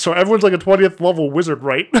 so everyone's like a 20th level wizard,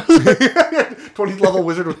 right? 20th level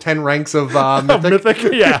wizard with 10 ranks of mythic.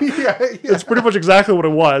 Yeah. Yeah. It's pretty much exactly what it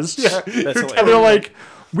was. Yeah. And they're like,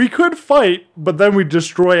 we could fight, but then we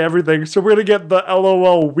destroy everything. So we're going to get the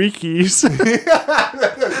LOL wikis.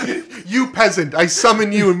 You peasant, I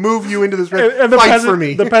summon you and move you into this ring. And the Fight peasant, for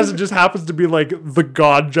me. The peasant just happens to be like the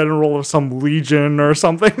god general of some legion or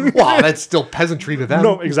something. Wow, that's still peasantry to them.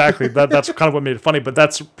 No, exactly. That's kind of what made it funny. But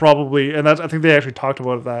that's probably, and I think they actually talked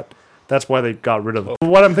about that. That's why they got rid of it.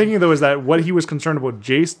 What I'm thinking though is that what he was concerned about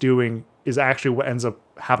Jace doing is actually what ends up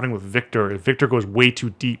happening with Victor. Victor goes way too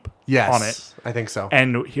deep on it. I think so.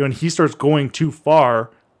 And when he starts going too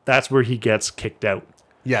far, that's where he gets kicked out.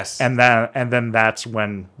 Yes. And then that's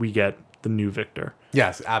when we get the new Victor.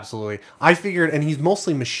 Yes, absolutely. I figured, and he's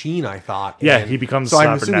mostly machine, I thought. Yeah, and he becomes so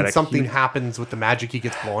I'm assuming cybernetic. something happens with the magic, he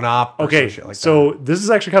gets blown up. Or Okay, some shit like so this is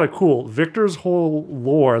actually kind of cool. Victor's whole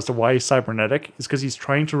lore as to why he's cybernetic is because he's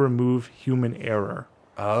trying to remove human error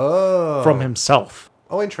from himself.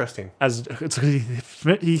 Oh, interesting. As it's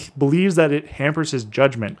he believes that it hampers his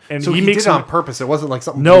judgment, and So he makes did it on purpose. It wasn't like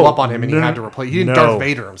something blew up on him and he had to replace. He didn't Darth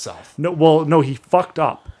Vader himself. No, he fucked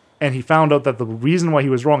up, and he found out that the reason why he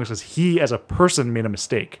was wrong is because he, as a person, made a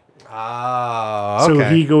mistake. Ah, okay. So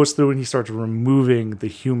he goes through and he starts removing the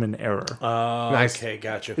human error. Nice. Okay,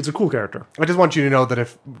 gotcha. It's a cool character. I just want you to know that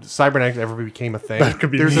if cybernetics ever became a thing,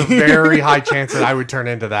 could be there's me. a very high chance that I would turn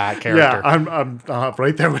into that character. Yeah, I'm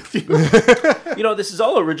right there with you. This is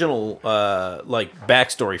all original, like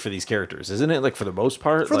backstory for these characters, isn't it? Like for the most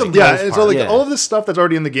part. For the Like- Yeah, most and part, so like yeah. all of this stuff that's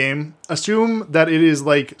already in the game, assume that it is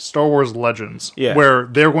like Star Wars Legends, Yeah. where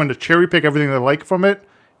they're going to cherry pick everything they like from it,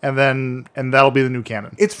 and that'll be the new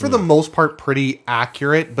canon. It's for the most part pretty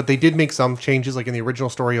accurate, but they did make some changes, like in the original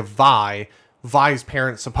story of Vi. Vi's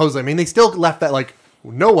parents supposedly, I mean, they still left that like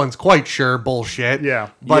no one's quite sure bullshit. Yeah.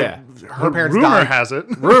 but Yeah. her parents Rumor died. has it.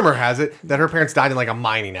 Rumor has it that her parents died in like a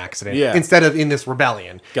mining accident Yeah. instead of in this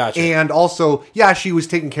rebellion. Gotcha. And also, yeah, she was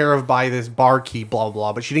taken care of by this barkeep, blah, blah,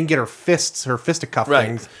 blah, but she didn't get her fisticuff Right.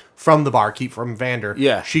 things from the barkeep, from Vander.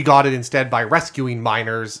 Yeah. She got it instead by rescuing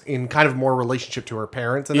miners in kind of more relationship to her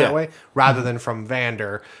parents in Yeah. that way, rather than from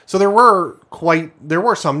Vander. So there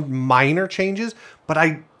were some minor changes, but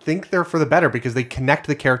think they're for the better because they connect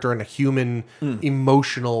the character in a human,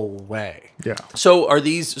 emotional way. Yeah. So are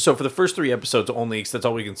these? So for the first 3 episodes only, because that's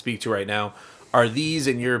all we can speak to right now. Are these,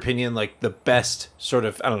 in your opinion, like the best sort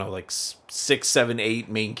of, I don't know, like 6, 7, 8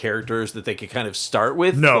 main characters that they could kind of start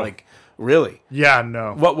with? No. Like, really? Yeah,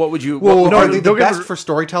 no. What would you? Well, what, are they the don't get best for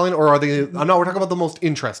storytelling, or are they? No, we're talking about the most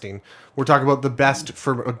interesting. We're talking about the best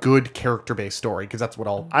for a good character-based story, because that's what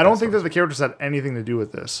all. I don't think that the characters had anything to do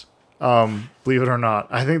with this. Believe it or not.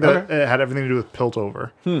 I think that it had everything to do with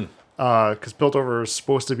Piltover. Because Piltover is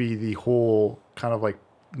supposed to be the whole kind of like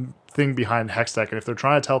thing behind Hextech, and if they're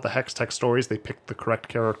trying to tell the Hextech stories, they pick the correct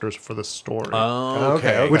characters for the story. Oh,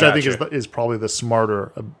 okay. Which I think Gotcha. is probably the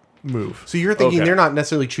smarter move. So you're thinking Okay. they're not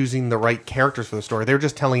necessarily choosing the right characters for the story. They're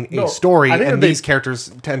just telling No, a story, I think and that they these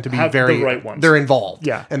characters tend to be have the very right ones. They're involved,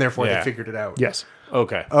 Yeah. and therefore Yeah. they figured it out. Yes.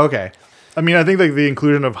 Okay. Okay. I mean, I think like the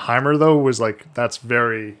inclusion of Heimer though was like that's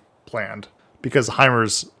very planned because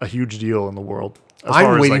Heimer's a huge deal in the world. as far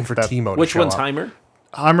I'm as, waiting like, for that- Timo. Which to show one's up. Heimer?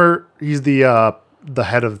 Heimer, he's the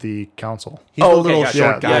head of the council. He's Oh, the okay, little gotcha.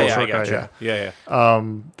 short Yeah, guy. Yeah, I short guy, gotcha. Yeah.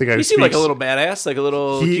 The guy He who seemed like a speaks. little badass, like a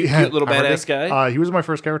little He cute had- little badass guy. He was my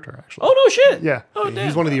first character actually. Oh no shit. Yeah. Oh damn.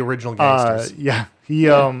 He's one of the original gangsters. Yeah. He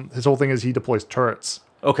his whole thing is he deploys turrets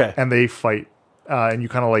Okay. and they fight. And you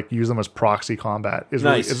kind of like use them as proxy combat. It's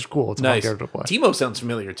Nice. really, it's cool. It's a Nice. fun character to play. Timo sounds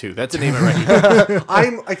familiar too. That's a name already.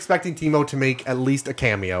 I'm expecting Timo to make at least a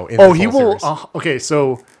cameo. In Oh, this he whole will. series. Okay,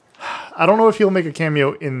 so I don't know if he'll make a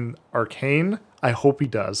cameo in Arcane. I hope he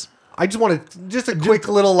does. I just wanted just a quick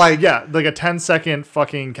little like Yeah, like a 10-second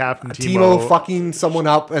fucking Captain Timo fucking someone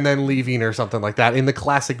up and then leaving or something like that in the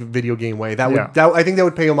classic video game way. That would Yeah. I think that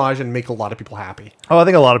would pay homage and make a lot of people happy. Oh, I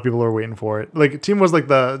think a lot of people are waiting for it. Like Timo's like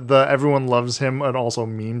the everyone loves him and also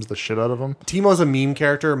memes the shit out of him. Timo's a meme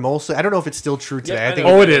character mostly. I don't know if it's still true today. I think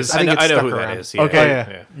Oh, it is. I think it's I know stuck who around. that is. Yeah. Okay.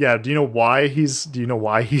 yeah. Yeah. Do you know why he's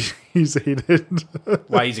he's hated?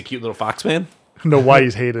 Why he's a cute little fox man? No, why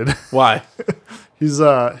he's hated. Why? He's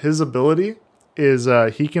his ability is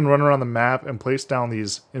he can run around the map and place down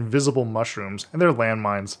these invisible mushrooms, and they're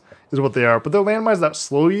landmines, is what they are. But they're landmines that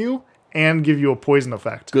slow you and give you a poison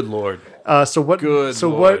effect. Good lord. So what? Good. So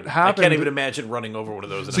lord. what happened? I can't even imagine running over one of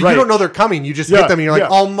those. So Right. you don't know they're coming. You just Yeah, hit them and you're like, yeah.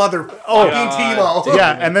 oh mother fucking God. Timo.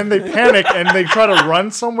 Yeah, and then they panic and they try to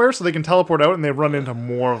run somewhere so they can teleport out, and they run into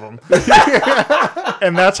more of them.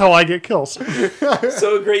 And that's how I get kills.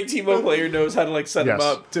 So a great Timo player knows how to like set Yes. him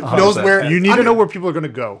up. To Knows that where- fast. You need to Under- know where people are going to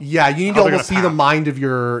go. Yeah, you need How to they're almost see gonna the path. mind of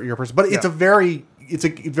your person. But it's Yeah.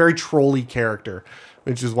 a very trolly character,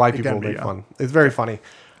 which is why people can be, make yeah. fun. It's very funny.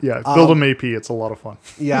 Yeah, build them AP. It's a lot of fun.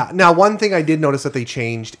 Yeah. Now, one thing I did notice that they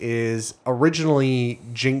changed is originally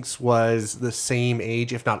Jinx was the same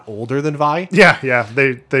age, if not older than Vi. Yeah.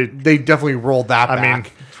 They They definitely rolled that I back.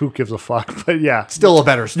 mean, who gives a fuck? But yeah, Still a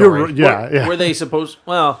better story. yeah. Were they supposed?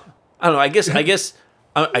 Well, I don't know. I guess.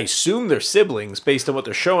 I assume they're siblings based on what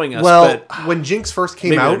they're showing us. Well, but when Jinx first came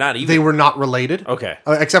Maybe they're out, not even. they were not related. Okay.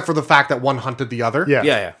 Except for the fact that one hunted the other. Yeah.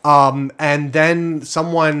 yeah. And then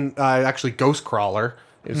someone, actually Ghostcrawler,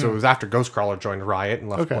 so it was after Ghostcrawler joined Riot and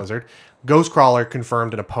left Okay. Blizzard. Ghostcrawler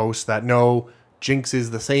confirmed in a post that no, Jinx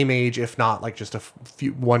is the same age, if not like just a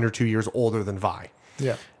few 1 or 2 years older than Vi.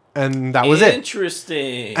 Yeah. And that was it.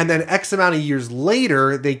 Interesting. And then X amount of years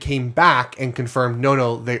later, they came back and confirmed,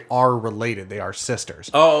 no, they are related. They are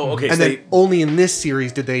sisters. Oh, okay. And so then they, only in this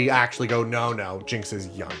series did they actually go, no, Jinx is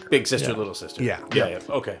younger. big sister, little sister. Yeah. Yeah.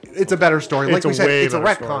 Okay. It's a better story. Like It's a we said, way it's a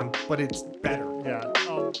better retcon, but it's better.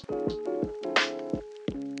 Yeah.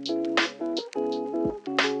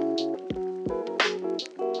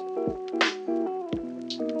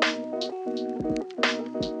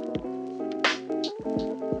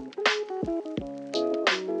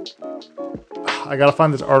 I gotta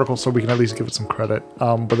find this article so we can at least give it some credit.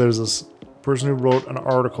 But there's this person who wrote an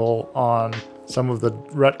article on some of the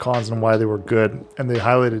retcons and why they were good, and they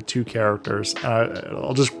highlighted 2 characters.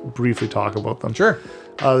 I'll just briefly talk about them. Sure.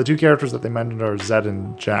 The 2 characters that they mentioned are Zed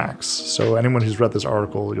and Jax. So anyone who's read this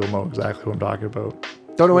article, you'll know exactly what I'm talking about.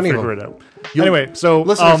 Don't know We'll any of figure them. it out. Anyway, so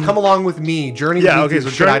Listeners, come along with me. Journey yeah, with okay. me So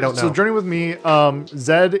through shit I don't know. So journey with me.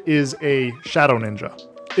 Zed is a shadow ninja.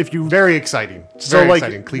 If you Very exciting. So, Very like,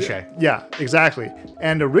 exciting. Cliche. Yeah, exactly.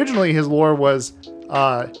 And originally his lore was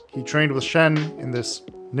he trained with Shen in this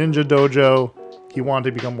ninja dojo. He wanted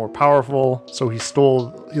to become more powerful, so he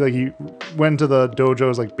he went to the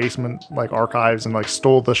dojo's like basement like archives and like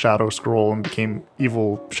stole the shadow scroll and became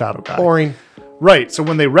evil shadow guy. Boring. Right. So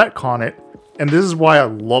when they retcon it, and this is why I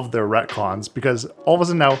love their retcons, because all of a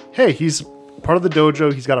sudden now, hey, he's part of the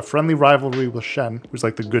dojo. He's got a friendly rivalry with Shen, who's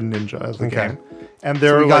like the good ninja of the Okay. game. And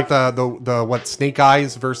they're We like, got the what Snake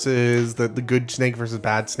Eyes versus the good Snake versus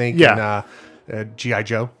bad Snake. Yeah. And, G.I.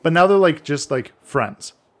 Joe. But now they're like just like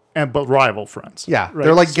friends, but rival friends. Yeah, right?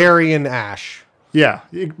 they're like Gary and Ash. Yeah,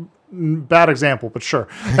 bad example, but sure.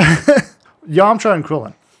 Yamcha and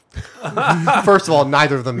Krillin. First of all,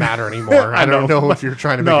 neither of them matter anymore. I don't know if you're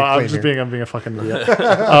trying to make No, a claim I'm just here. I'm being a fucking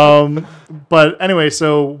idiot. But anyway,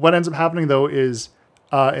 so what ends up happening though is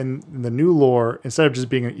in the new lore, instead of just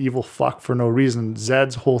being an evil fuck for no reason,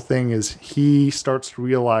 Zed's whole thing is he starts to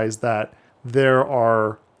realize that there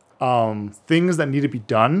are things that need to be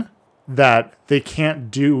done that they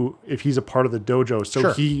can't do if he's a part of the dojo. So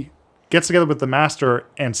Sure. he gets together with the master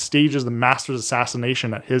and stages the master's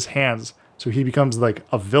assassination at his hands. So he becomes like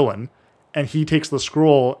a villain, and he takes the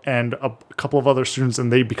scroll and a couple of other students,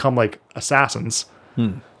 and they become like assassins.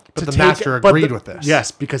 But the master agreed with this. Yes,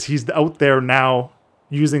 because he's out there now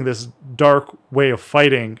using this dark way of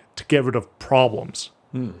fighting to get rid of problems.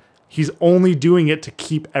 He's only doing it to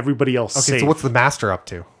keep everybody else Okay, safe. so what's the master up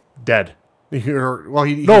to? Dead? He He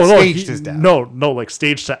staged his death. No, like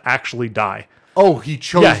staged to actually die. Oh, he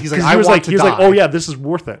chose. Yeah, he's like, 'cause I he was want like, to he was die. like, oh yeah, this is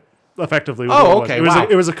worth it. Effectively. was Oh, what it was. okay, It was wow.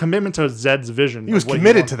 it was a commitment to Zed's vision. He was of what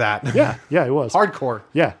committed wanted. to that. Yeah, he was. Hardcore.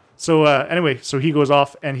 Yeah. So anyway, so he goes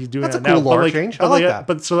off and he's doing That's that a cool now. lore But, change. but I like that.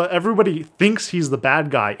 But so that everybody thinks he's the bad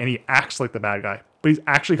guy and he acts like the bad guy, but he's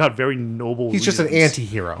actually got very noble. He's just an reasons.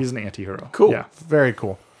 anti-hero. He's an anti-hero. Cool. Yeah. Very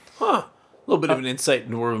cool. A little bit of an insight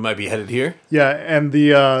into where we might be headed here. Yeah, and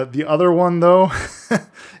the other one though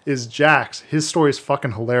is Jax. His story is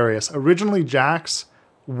fucking hilarious. Originally, Jax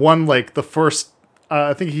won like the first.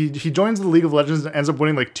 I think he joins the League of Legends and ends up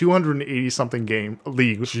winning like 280 something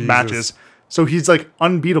matches. So he's like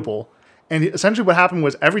unbeatable. And essentially, what happened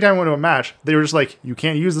was every time he went to a match, they were just like, "You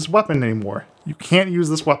can't use this weapon anymore. You can't use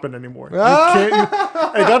this weapon anymore." You can't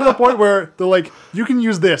and it got to the point where they're like, "You can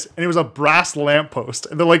use this," and it was a brass lamppost,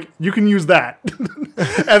 and they're like, "You can use that."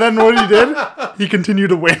 And then what he did, he continued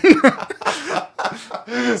to win.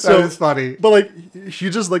 That is funny. But like, he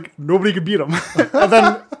just like nobody could beat him,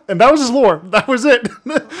 and that was his lore. That was it.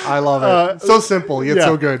 I love it. So simple, yet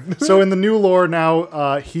so good. So in the new lore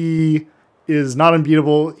now, he is not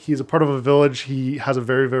unbeatable. He's a part of a village. He has a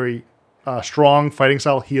very, very strong fighting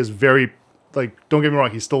style. He is very, like, don't get me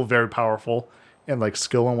wrong, he's still very powerful and like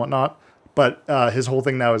skill and whatnot. But his whole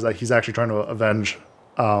thing now is that he's actually trying to avenge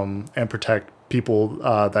and protect people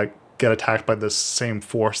that get attacked by this same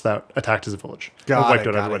force that attacked his village. Got Wiped it,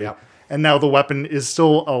 out everybody. yep. And now the weapon is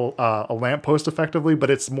still a lamppost effectively, but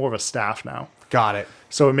it's more of a staff now. Got it.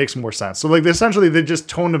 So it makes more sense. So like essentially they just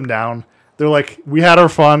toned him down. They're like, we had our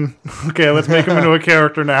fun. Okay, let's make him into a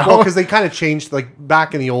character now. Well, because they kind of changed, like,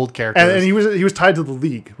 back in the old characters. and he was tied to the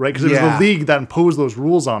league, right? Because it was Yeah. the league that imposed those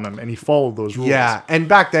rules on him, and he followed those rules. Yeah, and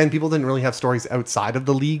back then, people didn't really have stories outside of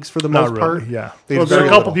the leagues for the most Not part. really. Yeah. They Well, had there are a very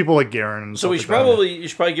couple little. people like Garen. And So we stuff should like that. probably you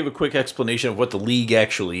should probably give a quick explanation of what the league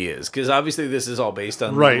actually is, because obviously this is all based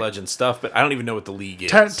on League Right. of Legends stuff, but I don't even know what the league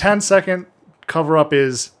is. 10-second cover up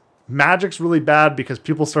is Magic's really bad because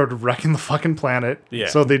people started wrecking the fucking planet. Yeah.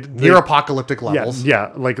 So they Near apocalyptic levels.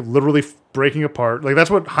 yeah, like literally breaking apart. Like that's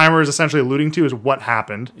what Heimer is essentially alluding to is what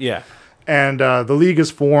happened. Yeah. And the league is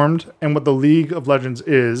formed, and what the League of Legends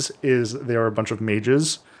is they are a bunch of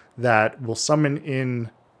mages that will summon in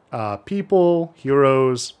people,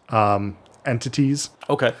 heroes, entities,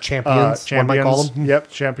 Champions, champions. one might call them. Yep,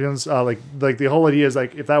 champions. Like the whole idea is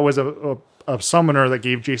like if that was a summoner that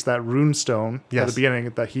gave Jace that rune stone at Yes. the beginning,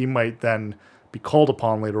 that he might then be called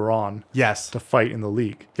upon later on Yes. to fight in the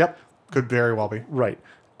league. Yep. Could very well be. Right.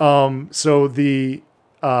 So the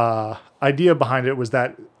idea behind it was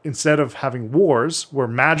that instead of having wars where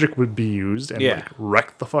magic would be used and Yeah. like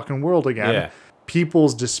wreck the fucking world again, Yeah.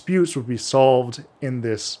 people's disputes would be solved in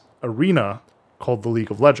this arena called the League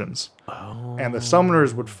of Legends. Oh. And the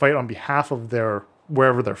summoners would fight on behalf of their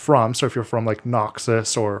wherever they're from. So if you're from like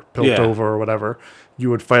Noxus or Piltover or whatever, you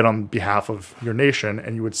would fight on behalf of your nation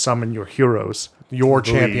and you would summon your heroes. Your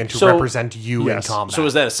The champion league. to So- represent you Yes. in combat. So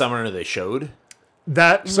is that a summoner they showed?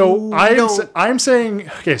 That so I'm saying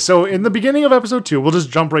okay. So in the beginning of episode 2, we'll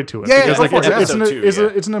just jump right to it Yeah, because go like for it. it's Episode 2, yeah.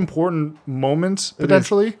 it's an important moment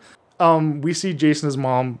potentially. We see Jason's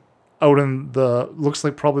mom out in the looks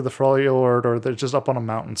like probably the Freljord or they're just up on a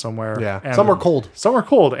mountain somewhere. Yeah. and Somewhere cold. Somewhere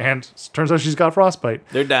cold, and turns out she's got frostbite.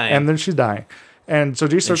 They're dying. and then she's dying. And so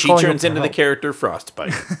Jason And starts she calling turns him into for the character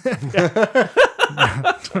Frostbite. help.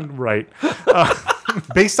 Right.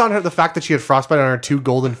 Based on the fact that she had frostbite on her 2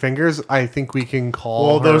 golden fingers, I think we can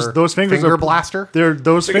call Well, her those fingers finger are blaster. They're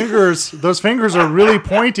those fingers are really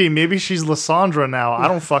pointy. Maybe she's Lysandra now. I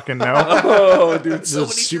don't fucking know. Oh, dude, so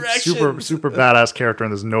Just many directions. super badass character,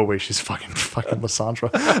 and there's no way she's fucking Lysandra.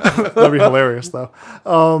 That'd be hilarious though.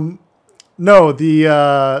 No,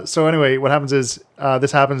 so anyway, what happens is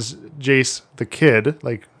this happens. Jace, the kid,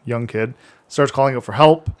 like young kid, starts calling out for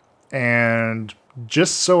help, and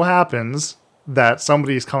just so happens that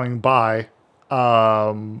somebody's coming by,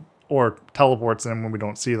 or teleports in when we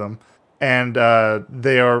don't see them. And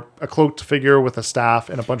they are a cloaked figure with a staff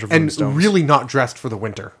and a bunch of And runestones. really not dressed for the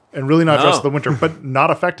winter. And really not just No. the winter, but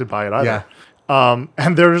not affected by it either. Yeah.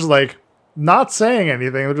 And they're just like not saying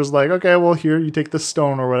anything. They're just like, okay, well, here, you take this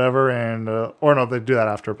stone or whatever. And, or no, they do that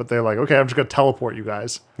after, but they're like, okay, I'm just going to teleport you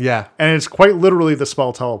guys. Yeah. And it's quite literally the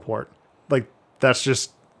spell teleport. Like, that's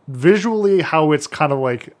just visually how it's kind of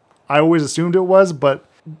like, I always assumed it was, but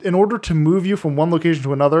in order to move you from one location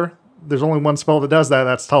to another, there's only one spell that does that.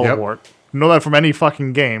 That's teleport. You know that from any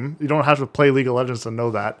fucking game. You don't have to play League of Legends to know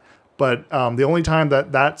that. But the only time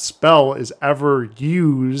that spell is ever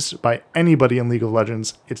used by anybody in League of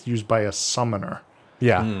Legends, it's used by a summoner.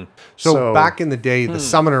 Yeah. So So- back in the day, the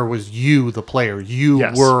summoner was you, the player. You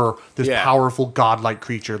Yes. were this Yeah. powerful godlike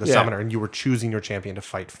creature, the Yeah. summoner, and you were choosing your champion to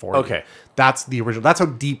fight for. you. Okay. That's the original. That's how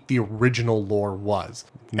deep the original lore was.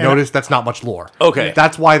 Notice that's not much lore. Okay.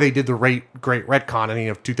 That's why they did the great retconning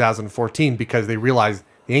of 2014, because they realized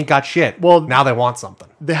they ain't got shit. Well- now they want something.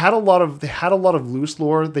 They had a lot of loose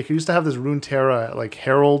lore. They used to have this Runeterra like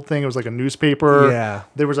Herald thing. It was like a newspaper. Yeah.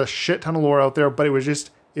 There was a shit ton of lore out there, but it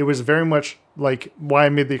was very much like why I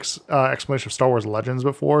made the explanation of Star Wars Legends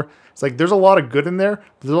before. It's like there's a lot of good in there,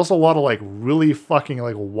 but there's also a lot of like really fucking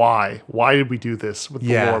like why did we do this with the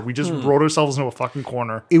Yeah. lore? We just wrote ourselves into a fucking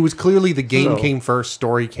corner. It was clearly the game So- came first,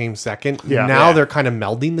 story came second. Yeah. Now Yeah. they're kind of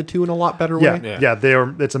melding the two in a lot better Yeah, way. yeah.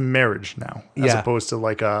 It's a marriage now as Yeah. opposed to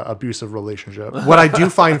like a abusive relationship. What I do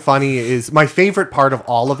find funny is my favorite part of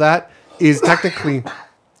all of that is technically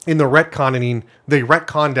in the retconning, they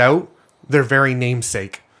retconned out their very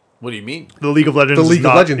namesake. What do you mean? The League of Legends The League is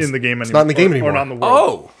of not Legends. in the game anymore. It's not in the game Or anymore. not in the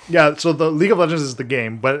world. Oh. Yeah, so the League of Legends is the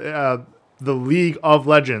game, but the League of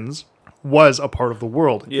Legends was a part of the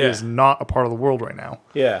world. Yeah. It is not a part of the world right now.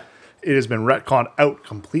 Yeah. It has been retconned out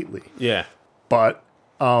completely. Yeah. But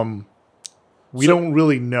we don't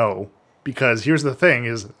really know, because here's the thing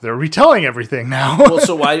is they're retelling everything now. Well,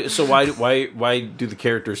 so why do the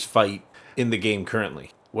characters fight in the game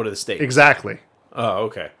currently? What are the stakes? Exactly. Oh,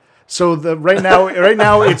 okay. So right now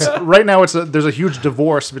there's a huge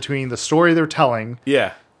divorce between the story they're telling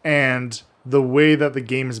Yeah. and the way that the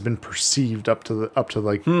game has been perceived up to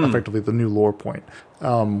like effectively the new lore point,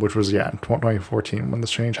 which was in 2014 when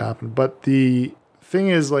this change happened. But the thing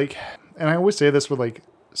is, like, and I always say this with like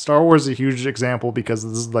Star Wars is a huge example, because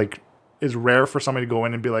this is like it's rare for somebody to go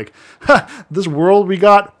in and be like, ha, this world we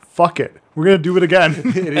got, fuck it, we're gonna do it again.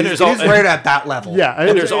 It there's is all- right at that level. Yeah,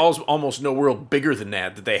 And there's almost no world bigger than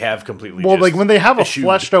that they have completely. well, just like when they have a eschewed.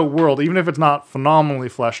 fleshed out world, even if it's not phenomenally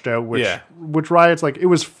fleshed out, which Yeah. Riot's like, it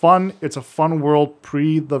was fun. It's a fun world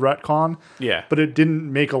pre the retcon. Yeah. but it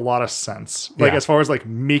didn't make a lot of sense. Like Yeah. as far as like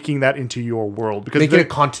making that into your world, because Making they- a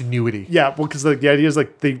continuity. yeah, well, because like the idea is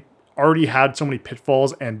like they already had so many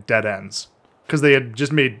pitfalls and dead ends because they had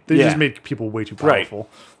just made Yeah. people way too Right. powerful,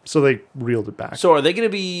 so they reeled it back. So are they going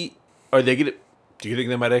to be? Are they going to? Do you think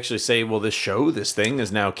they might actually say, "Well, this thing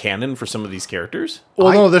is now canon for some of these characters"?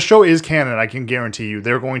 Well, no, the show is canon. I can guarantee you,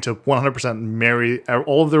 they're going to 100% marry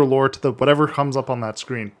all of their lore to the whatever comes up on that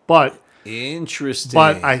screen. But Interesting.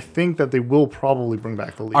 I think that they will probably bring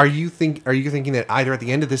back the league. Are you thinking that either at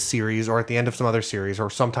the end of this series or at the end of some other series or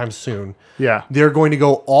sometime soon, Yeah. they're going to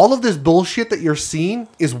go, all of this bullshit that you're seeing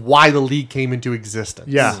is why the league came into existence?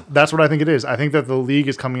 Yeah, that's what I think it is. I think that the league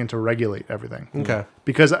is coming in to regulate everything. Okay.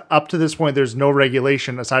 Because up to this point, there's no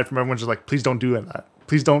regulation aside from everyone's just like, please don't do that.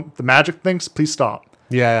 Please don't. The magic things, please stop.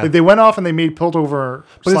 Yeah. Like they went off and they made Piltover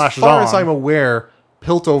But slash as far Zon. as I'm aware,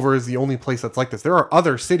 Piltover is the only place that's like this. There are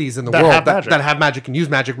other cities in the That world have magic. that have magic and use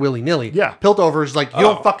magic willy-nilly. Yeah. Piltover is like, you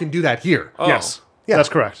don't fucking do that here. Yes, Yeah. that's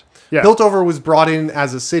correct. Yeah, Piltover was brought in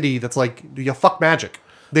as a city that's like, do you fuck magic?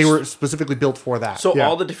 They were specifically built for that. So Yeah.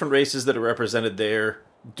 all the different races that are represented there,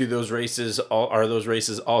 are those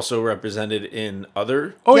races also represented in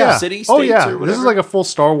other city states? Oh yeah, or whatever? this is like a full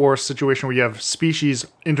Star Wars situation where you have species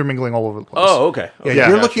intermingling all over the place. Oh, okay. yeah, Okay, you're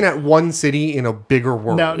gotcha. looking at one city in a bigger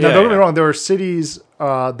world. Now, Yeah, don't get me yeah. wrong. There are cities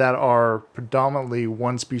that are predominantly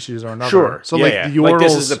one species or another. Sure. So yeah, like yeah. the Like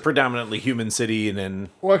this Yordles- is a predominantly human city, and then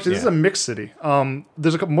Well, actually, this is yeah. a mixed city.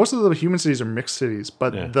 There's most of the human cities are mixed cities,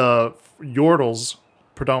 but Yeah. the Yordles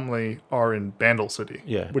predominantly are in Bandle City,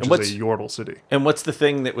 Yeah. which And is a Yordle city. And what's the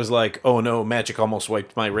thing that was like, oh no, magic almost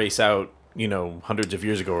wiped my race out, hundreds of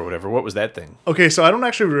years ago or whatever? What was that thing? Okay, so I don't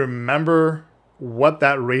actually remember what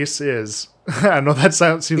that race is, I know that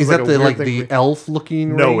seems Is like that a the weird like thing. the elf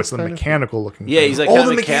looking? No, it's the mechanical looking. Yeah, thing. he's like Oh, kind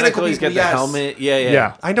the of mechanical. mechanical He's got people, the yes. helmet. Yeah.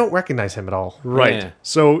 yeah. I don't recognize him at all. Right. Yeah.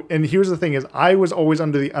 So, and here's the thing: is I was always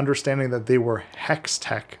under the understanding that they were hex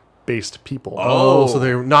tech based people. Oh, so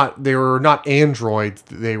they were not androids.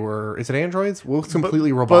 They were. Is it androids? Well,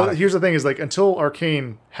 completely robotic. But here's the thing: is like until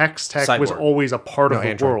Arcane, hex tech was Cyborg. always a part of the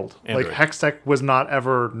Android. world. Android. Like hex tech was not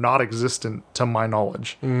ever not existent to my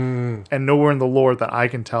knowledge, and nowhere in the lore that I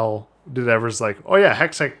can tell did it ever is like, oh yeah,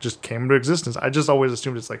 hex tech just came into existence. I just always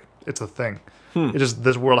assumed it's like it's a thing. It just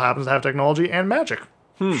this world happens to have technology and magic.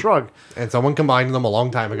 Shrug. and someone combined them a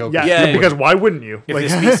long time ago. Yeah, Yeah. because why wouldn't you? If Like, the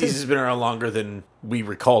species has been around longer than we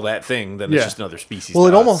recall that thing, then it's Yeah. just another species. Well, to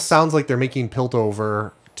it us. almost sounds like they're making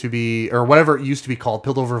Piltover to be, or whatever it used to be called,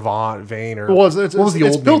 Piltover Vane, or well, it's what was the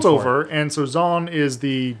it's old built name for it? over, and so Zon is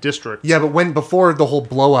the district. Yeah, but before the whole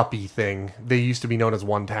blow up-y thing, they used to be known as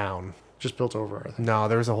one town. Just built over. I think. No,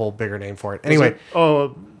 there was a whole bigger name for it. Anyway,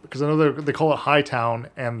 Because I know they call it Hightown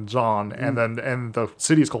and Zon, and the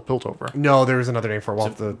city is called Piltover. no, there was another name for it. We'll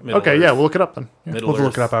have to, Middle Okay, Earth, yeah, we'll look it up then. Yeah. Middle we'll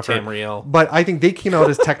look it Earth, up after. Tamriel. But I think they came out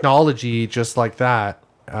as technology just like that.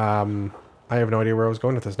 I have no idea where I was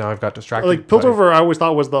going with this. Now I've got distracted. Like by- Piltover, I always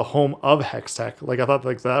thought was the home of Hextech. Like I thought,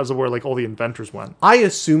 like that was where like all the inventors went. I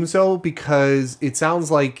assume so because it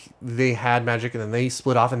sounds like they had magic and then they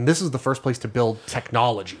split off, and this was the first place to build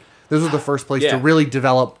technology. This was the first place to Yeah. really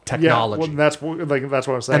develop Yeah, technology. well, that's what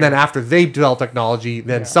I'm saying. and then after they developed technology,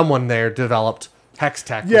 then someone there developed hex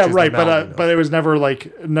tech. yeah, which is right, the but Malvin. it was never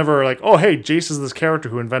like oh hey, Jace is this character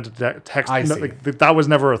who invented hex. I no, see. like that was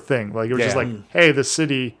never a thing. Like it was just Yeah. like hey, the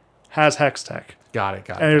city has hex tech, got it.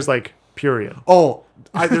 and it was like period. Oh,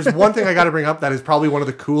 there's one thing I got to bring up that is probably one of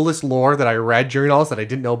the coolest lore that I read during all this that I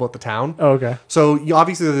didn't know about the town. Oh, okay. So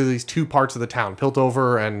obviously there's these two parts of the town,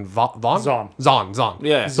 Piltover and Vaughn? Zon. Zon.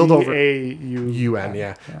 Yeah. Piltover. ZAU.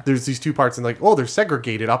 Yeah. There's these two parts, and like, oh, they're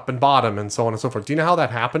segregated up and bottom, and so on and so forth. Do you know how that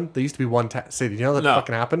happened? There used to be one city. Do you know how that No.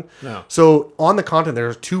 fucking happened? No. So on the continent,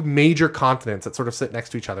 there's two major continents that sort of sit next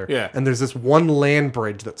to each other. Yeah. And there's this one land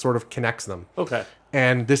bridge that sort of connects them. Okay.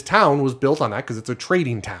 And this town was built on that because it's a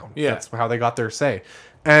trading town. Yeah. That's how they got their say.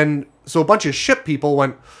 And so a bunch of ship people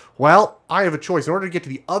went, well, I have a choice. In order to get to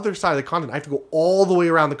the other side of the continent, I have to go all the way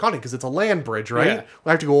around the continent because it's a land bridge, right? Yeah.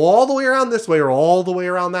 I have to go all the way around this way or all the way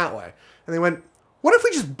around that way. And they went, what if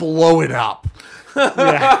we just blow it up?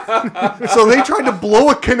 So they tried to blow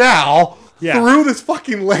a canal Yeah. through this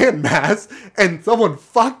fucking landmass, and someone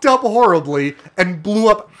fucked up horribly and blew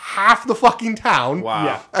up half the fucking town. Wow.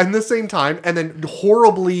 Yeah. At the same time, and then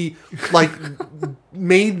horribly, like,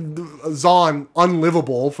 made Zon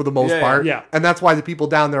unlivable for the most Yeah, part. yeah. And that's why the people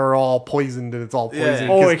down there are all poisoned, and it's all Yeah. poison.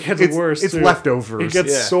 Oh, 'cause it gets it's, worse. It's too. leftovers. It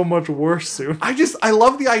gets Yeah. so much worse soon. I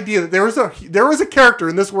love the idea that there was a character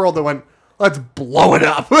in this world that went, let's blow it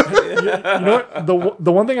up. You know what?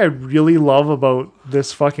 The one thing I really love about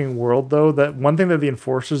this fucking world, though, that one thing that the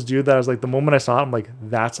enforcers do that I was like, the moment I saw it, I'm like,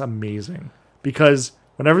 that's amazing. Because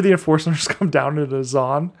whenever the enforcers come down into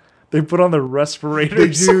Zon, they put on the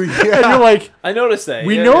respirators. They do, yeah. And you're like, I noticed that.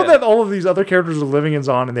 we Yeah, know yeah. that all of these other characters are living in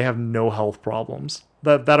Zon and they have no health problems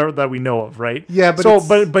that we know of, right? Yeah, but so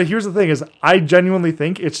it's- but here's the thing: is I genuinely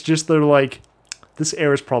think it's just they're like, this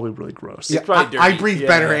air is probably really gross. Yeah, probably I dirty. breathe Yeah.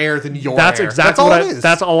 better air than your That's air. exactly that's all what it is.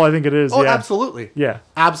 That's all I think it is. Oh, yeah. absolutely. Yeah.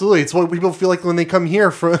 Absolutely. It's what people feel like when they come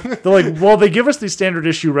here for. They're like, well, they give us these standard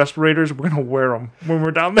issue respirators. We're gonna wear them when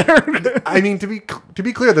we're down there. I mean, to be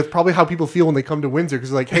clear, that's probably how people feel when they come to Windsor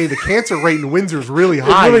because, like, hey, the cancer rate in Windsor is really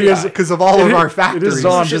high really is. because of all of our factories. It is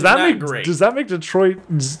Zon. It's Does just that not make great. Does that make Detroit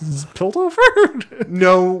Piltover?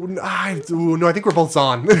 No, I think we're both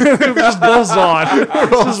Zon. Just both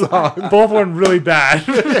Zon. Both went really bad.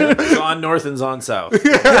 It's on north and on south.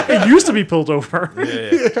 It used to be Piltover.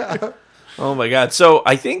 Yeah. Oh my god. So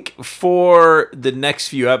I think for the next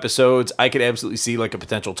few episodes, I could absolutely see like a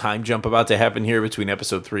potential time jump about to happen here between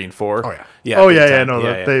episode 3 and 4. Oh, yeah. Oh big yeah, time. no,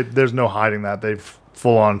 Yeah. there's no hiding that. They've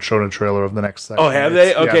full on shown a trailer of the next section. Oh, have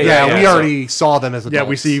they? It's- Okay, yeah, yeah, we so- already saw them as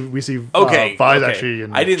adults. Yeah, we see Okay. Vi's okay. actually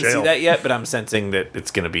in I didn't jail. see that yet, but I'm sensing that it's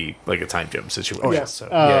going to be like a time jump situation. Yes, So,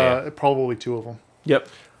 yeah. probably two of them. Yep.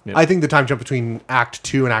 I think the time jump between Act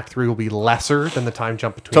 2 and Act 3 will be lesser than the time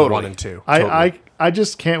jump between Totally. 1 and 2. I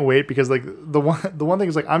just can't wait because like the one thing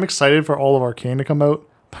is like I'm excited for all of Arcane to come out,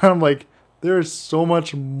 but I'm like there is so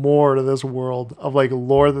much more to this world of like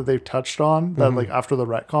lore that they've touched on that like after the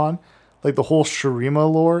retcon, like the whole Shurima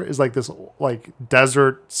lore is like this like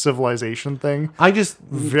desert civilization thing.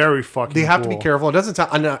 Very fucking. They have to be cool. careful. It doesn't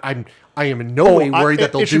sound. I am in no way worried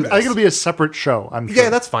that they'll do this. I think it'll be a separate show. I'm sure. Yeah,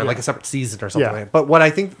 that's fine, like a separate season or something Yeah. like that. But what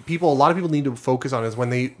I think a lot of people need to focus on is when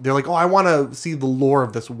they're like, oh, I want to see the lore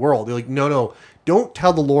of this world. They're like, no, don't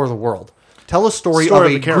tell the lore of the world. Tell a story Story of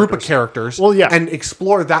of a the group of characters. characters Well, yeah. and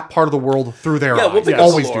explore that part of the world through their Yeah, eyes. we'll pick up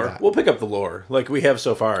Always the do lore. that. We'll pick up the lore like we have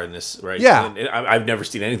so far in this, right? Yeah. And I've never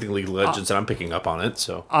seen anything League of Legends, and I'm picking up on it.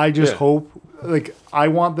 So I just Yeah. hope, like, I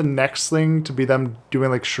want the next thing to be them doing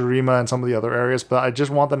like Shurima and some of the other areas, but I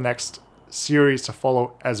just want the next series to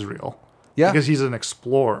follow Ezreal. Yeah. because he's an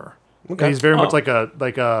explorer. Okay. And he's very much Oh.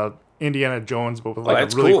 like a Indiana Jones, but with like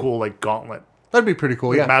that's a really cool. cool like gauntlet. That'd be pretty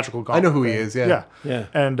cool. Yeah, magical I know who gauntlet he thing. is. Yeah. Yeah,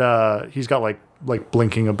 Yeah. and he's got like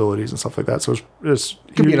blinking abilities and stuff like that. So it's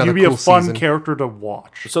Could be another he'd be cool a fun season. character to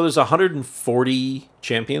watch. So there's 140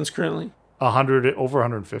 champions currently. 100 over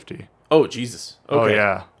 150. Oh Jesus! Okay. Oh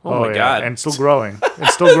yeah. Oh, my yeah. God! And still growing.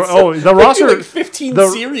 It's still growing. Oh, the roster. like 15 the-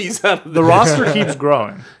 series out of The roster keeps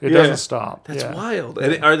growing. It Yeah. doesn't stop. That's Yeah. wild.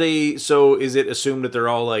 And are they? So is it assumed that they're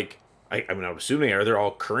all like? I mean, I'm assuming they're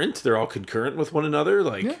all current. They're all concurrent with one another.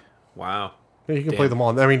 Like, Yeah. wow. Yeah, you can play them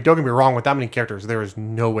all. I mean, don't get me wrong. With that many characters, there is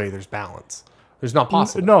no way there's balance. There's not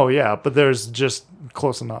possible. No, yeah, but there's just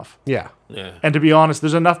close enough. Yeah. Yeah. And to be honest,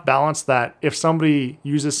 there's enough balance that if somebody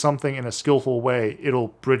uses something in a skillful way, it'll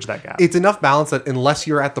bridge that gap. It's enough balance that unless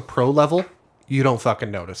you're at the pro level, you don't fucking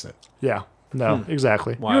notice it. Yeah. No,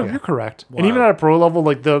 exactly. Wow. You're correct. And even at a pro level,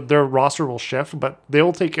 like their roster will shift, but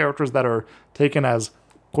they'll take characters that are taken as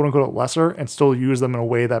quote unquote lesser and still use them in a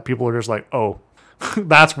way that people are just like, oh,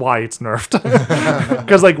 that's why it's nerfed.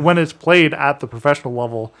 Because like when it's played at the professional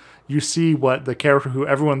level, you see what the character who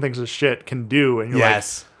everyone thinks is shit can do, and you're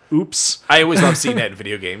Yes. like, oops. I always love seeing that in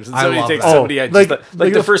video games. And I somebody love takes that. somebody. I just, like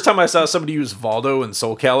like the the- first time I saw somebody use Valdo and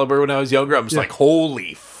Soul Calibur when I was younger, I'm just like,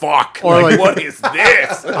 holy fuck! Or Like, like- what is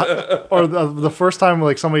this? Or the first time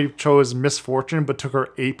like somebody chose Misfortune but took her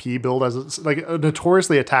AP build as like a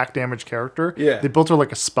notoriously attack damage character. Yeah. They built her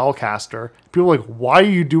like a spellcaster. People were like, why are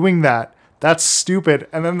you doing that? That's stupid.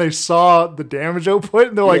 And then they saw the damage output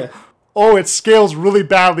and they're like, Yeah. oh, it scales really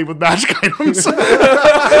badly with magic items.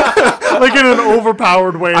 Like in an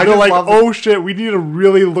overpowered way. I They're just like, love oh shit, we need to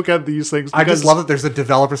really look at these things. I just because- love that there's a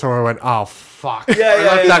developer somewhere who went, oh, fuck. Yeah, I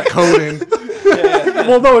left yeah. that code in.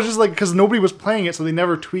 Well, no, it's just like because nobody was playing it, so they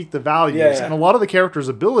never tweaked the values. Yeah, yeah. And a lot of the characters'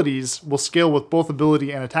 abilities will scale with both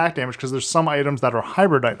ability and attack damage because there's some items that are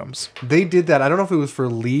hybrid items. They did that. I don't know if it was for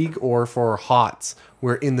League or for HOTS,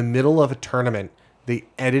 where in the middle of a tournament, they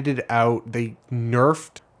edited out, they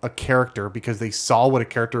nerfed a character because they saw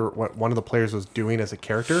what one of the players was doing as a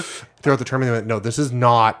character throughout the tournament. They went, no, this is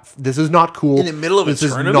not cool. In the middle of a this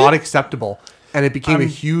is tournament? not acceptable. And it became a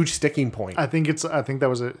huge sticking point. I think that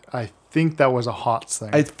was a HOTS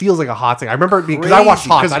thing. It feels like a hot thing. I remember it being, because I watched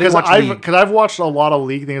HOTS. I didn't watch League. Because I've watched a lot of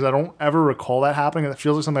League things. I don't ever recall that happening, and it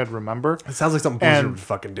feels like something I'd remember. It sounds like something Blizzard And- would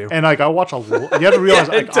fucking do. And like I watch you have to realize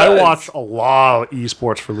Yeah, it like, I does. watched a lot of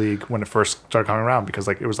esports for League when it first started coming around because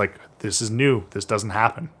like it was like this is new, this doesn't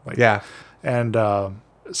happen. Like Yeah. and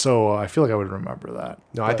so I feel like I would remember that.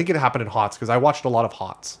 No, I think it happened in HOTS because I watched a lot of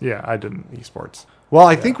HOTS Yeah, I didn't. esports. Well,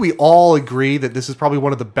 I think we all agree that this is probably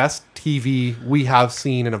one of the best TV we have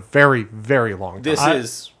seen in a very, very long time. This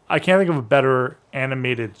is I can't think of a better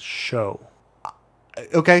animated show.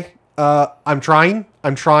 Okay, I'm trying,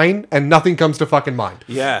 and nothing comes to fucking mind.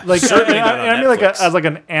 yeah, Like certainly not on I mean like Netflix. as like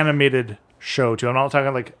an animated show too. I'm not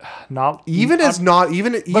talking like not Even as not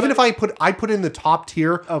even if I put in the top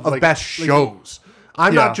tier of like- best like- shows.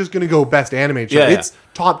 I'm Yeah. not just gonna go best animated show. Yeah, yeah. It's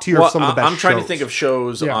top tier Well, of some of the best. I'm trying shows. to think of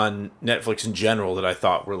shows Yeah. on Netflix in general that I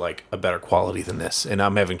thought were like a better quality than this, and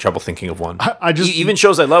I'm having trouble thinking of one. I just Even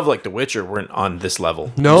shows I love like The Witcher weren't on this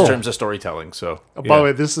level No. in terms of storytelling. So By the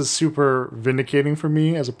way, this is super vindicating for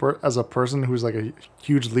me as a person who's like a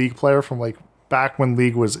huge League player from like back when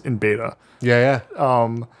League was in beta. Yeah.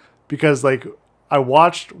 Because like I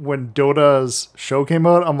watched when Dota's show came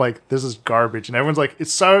out, I'm like, this is garbage, and everyone's like,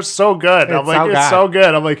 it's so good. I'm It's like, so it's good. so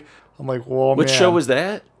good. I'm like, well, which man. show was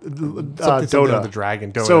that? Something Dota. of the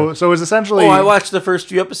dragon. Dota. So it's essentially Oh, I watched the first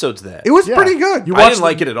few episodes of that. it was yeah. pretty good. You I watched didn't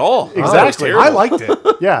like it at all. Exactly. It was I terrible. liked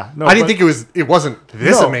it. yeah. No, I didn't but think it wasn't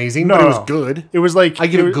this No. amazing, No, but it was no. good. it was like I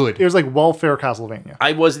give it was- good. It was like welfare Castlevania.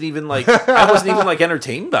 I wasn't even like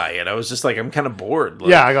entertained by it. I was just like I'm kind of bored. Like,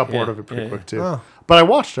 Yeah, I got bored yeah, of it pretty yeah. quick too. Oh. But I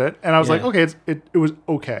watched it and I was like, Yeah. okay, it was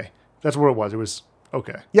okay. That's what it was. It was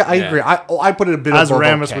okay. Yeah, I Yeah. agree. I put it a bit As above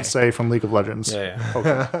Ramus okay. would say from League of Legends. Yeah, yeah.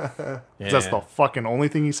 Okay. Yeah, That's yeah. the fucking only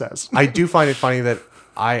thing he says. I do find it funny that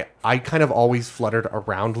I kind of always fluttered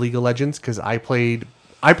around League of Legends because I played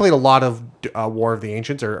a lot of War of the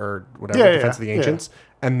Ancients or whatever, Yeah, Defense of the yeah. Ancients,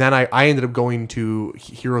 and then I ended up going to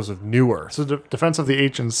Heroes of New Earth. So Defense of the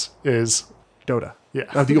Ancients is Dota. Yeah.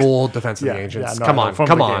 Of the old Defense of Yeah, the Ancients. no, Come no, on, from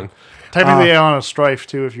come the on. game. Technically, on a Strife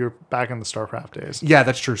too. If you're back in the StarCraft days, Yeah,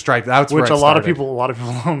 that's true. Stripe. That's which where a I lot of started. people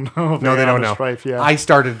don't know. If No, they Aeon don't or know. Strife, yeah. I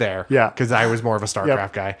started there. Yeah. because I was more of a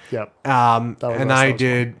StarCraft guy. Yep. And was I also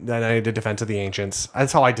did. Then I did Defense of the Ancients.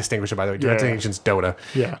 That's how I distinguish it. By the way, Defense of the Ancients, Dota.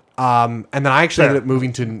 Yeah. And then I actually Fair. ended up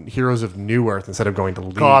moving to Heroes of New Earth instead of going to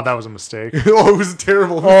League. God, that was a mistake. Oh, it was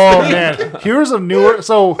terrible. Oh man, Heroes of New Earth.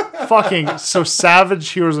 So Savage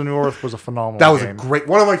Heroes of New Earth was a phenomenal. That was game. a great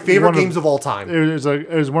one of my favorite One of- games of all time. It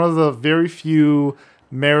was one of the very few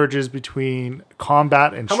marriages between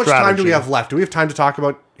combat and How much strategy. time do we have left? Do we have time to talk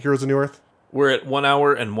about Heroes of New Earth? We're at 1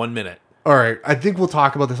 hour and 1 minute. All right, I think we'll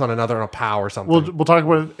talk about this on a POW or something. We'll talk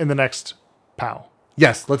about it in the next POW.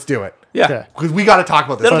 Yes, let's do it. Yeah. Okay. Because we got to talk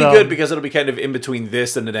about this. That'll But, be good because it'll be kind of in between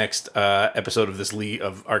this and the next episode of this League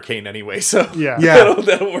of Arcane anyway. So Yeah. Yeah.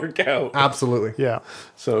 that'll work out. Absolutely. Yeah.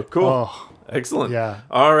 So cool. Oh. Excellent. Yeah.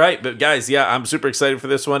 All right. But guys, yeah, I'm super excited for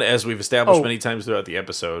this one as we've established Oh. many times throughout the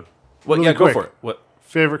episode. What? Really Yeah, go quick. for it. What?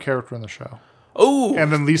 Favorite character in the show, Oh.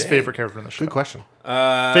 and then least dang. favorite character in the show. Good question.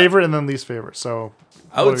 Favorite and then least favorite. So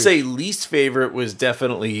I would say least favorite was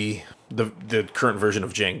definitely the current version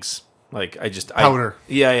of Jinx. Like Powder.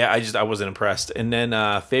 I wasn't impressed. And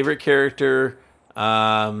then favorite character,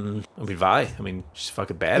 I mean Vi. I mean she's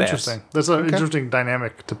fucking badass. interesting. That's an interesting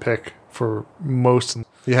dynamic to pick for most.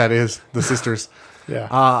 Yeah, it is. The sisters. Yeah.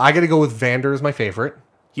 I got to go with Vander as my favorite.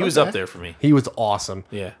 He was up there for me. He was awesome.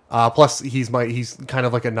 Yeah. Plus, he's kind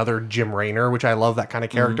of like another Jim Raynor, which I love that kind of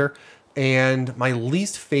character. And my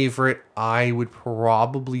least favorite, I would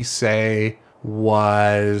probably say,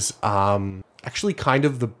 was actually kind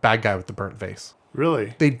of the bad guy with the burnt face.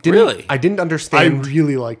 Really. They didn't. Really? I didn't I understand.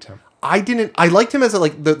 really liked him. I liked him as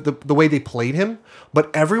like the way they played him, but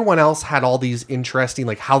everyone else had all these interesting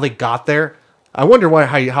like how they got there. I wonder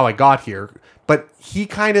how I got here, but he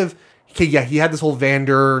kind of. Okay, yeah, he had this whole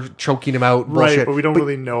Vander choking him out bullshit. Right, but we don't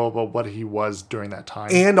really know about what he was during that time.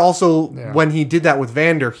 And also, when he did that with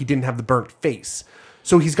Vander, he didn't have the burnt face.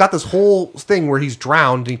 So he's got this whole thing where he's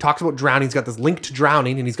drowned, and he talks about drowning. He's got this link to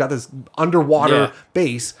drowning, and he's got this underwater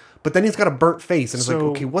base, but then he's got a burnt face. And it's like, So-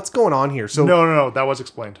 okay, what's going on here? So no, that was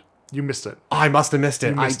explained. You missed it. I must have missed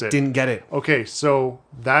it. missed I it. didn't get it. Okay, so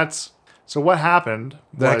what happened?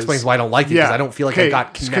 That was- explains why I don't like it, because I don't feel like I got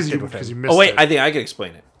it's 'cause connected with you him. missed Oh wait, it. I think I can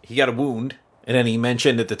explain it. He got a wound, and then he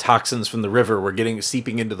mentioned that the toxins from the river were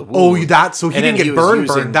seeping into the wound. Oh, so he And didn't then get was burned.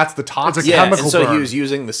 using- That's the toxic. Yeah, chemical and so burn. he was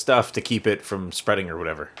using the stuff to keep it from spreading or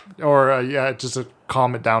whatever. or just to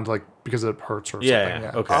calm it down to like because it hurts or Yeah, something.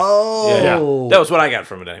 Yeah. okay. Oh. Yeah. That was what I got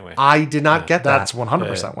from it anyway. I did not get that. That's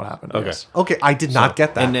 100% what happened. Okay. Yes. Okay, I did not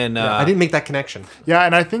get that. and then, I didn't make that connection. Yeah,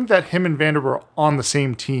 and I think that him and Vander were on the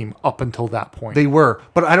same team up until that point. They were,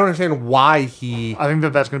 but I don't understand why he. I think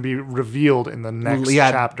that's going to be revealed in the next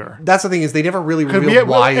chapter. That's the thing is they never really revealed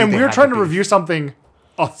We- why. and they we were had trying to beef. review something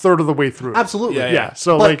a third of the way through. Absolutely, Yeah, Yeah.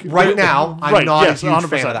 So But like right now, I'm right, not yes, a huge 100%.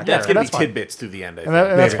 fan of that yeah, it's character. gonna be that's fine. tidbits through the end. I think.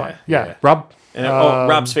 and that's Maybe. fine. Yeah. Rob, And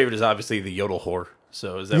Rob's favorite is obviously the yodel whore.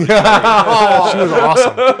 So is that? What She was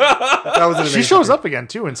awesome. that was an She amazing shows up again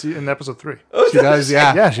too in episode 3. She does,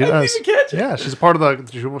 yeah. Yeah, she does. even catch it. Yeah, she's a part of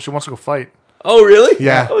the. She wants to go fight. Oh really?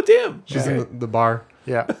 Yeah. Oh damn. She's in the bar.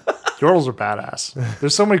 Yeah, Yordles are badass.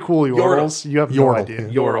 There's so many cool Yordles. You have no Yordle. idea.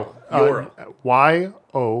 Yordle. Yordle.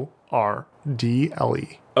 Yordle.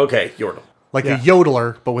 Okay, Yordle. Like Yeah. a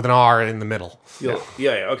yodeler, but with an R in the middle. Yeah.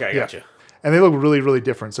 Okay, I got you. And they look really, really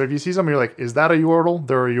different. So if you see some, you're like, "Is that a Yordle?"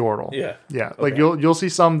 They're a Yordle. Yeah. yeah. Like Okay. you'll see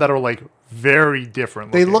some that are like very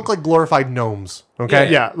different. They looking. look like glorified gnomes.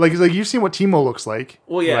 Okay. yeah. Like you've seen what Timo looks like.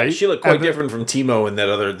 Well, yeah, right? she looked quite And then- different from Timo and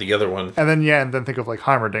the other one. And then think of like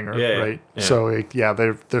Heimerdinger, Yeah, right? yeah. So like,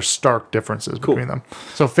 there's stark differences between them.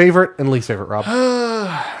 So favorite and least favorite, Rob.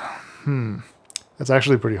 It's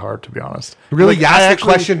actually pretty hard to be honest. Really, Like, you I asked the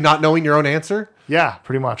actually- question not knowing your own answer? Yeah,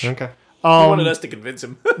 pretty much. Okay. He wanted us to convince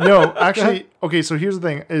him. No, actually, okay. So here's the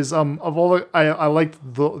thing: is of all the I liked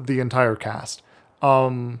the entire cast,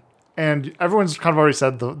 and everyone's kind of already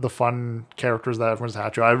said the fun characters that everyone's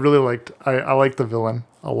attached to. I really liked I liked the villain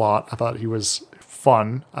a lot. I thought he was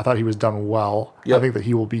fun. I thought he was done well. I Yep. think that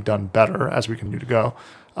he will be done better as we continue to go.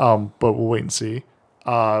 But we'll wait and see.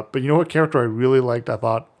 But you know what character I really liked?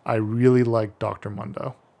 I really liked Dr.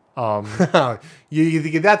 Mundo. you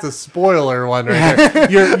think that's a spoiler one right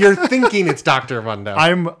there. You're thinking it's Dr. Mundo.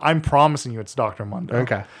 I'm promising you it's Dr. Mundo.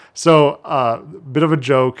 Okay. So, bit of a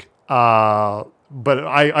joke, but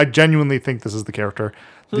I genuinely think this is the character.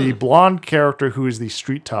 The blonde character who is the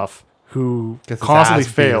street tough, who Gets his constantly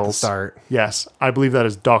ass beat at the fails. start. Yes, I believe that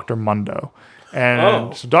is Dr. Mundo. And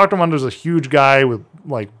Oh. so Dr. Mundo is a huge guy with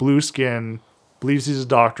like blue skin, believes he's a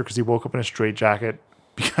doctor because he woke up in a straitjacket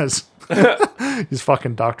because He's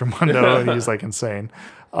fucking Dr. Mundo, and he's like insane.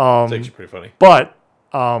 It's actually pretty funny. But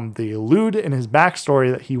they allude in his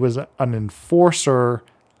backstory that he was an enforcer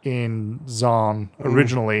in Zon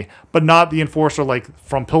originally, but not the enforcer like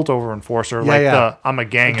from Piltover enforcer, I'm a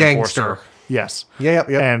gang gangster. enforcer. Yes. Yep.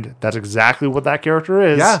 And that's exactly what that character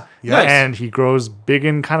is. Yeah. Nice. And he grows big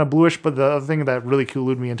and kind of bluish, but the other thing that really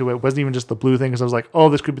clued me into it wasn't even just the blue thing, because I was like, oh,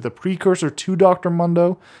 this could be the precursor to Dr.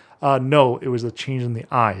 Mundo. No, it was a change in the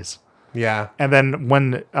eyes. Yeah. And then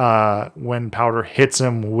when Powder hits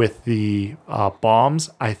him with the bombs,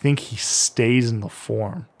 I think he stays in the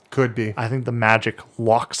form. Could be. I think the magic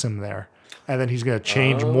locks him there. And then he's going to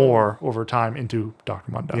change more over time into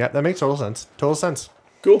Dr. Mundo. Yeah, that makes total sense. Total sense.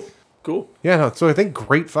 Cool. Yeah, no, so I think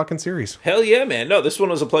great fucking series. Hell yeah, man. No, this one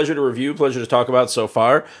was a pleasure to review, pleasure to talk about so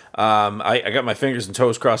far. I got my fingers and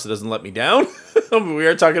toes crossed it doesn't let me down. We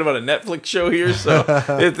are talking about a Netflix show here, so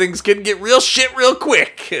things can get real shit real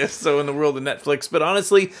quick. So in the world of Netflix. But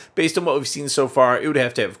honestly, based on what we've seen so far, it would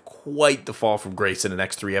have to have quite the fall from grace in the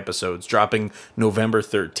next 3 episodes, dropping November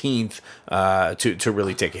 13th to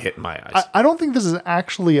really take a hit in my eyes. I don't think this is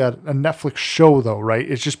actually a Netflix show, though, right?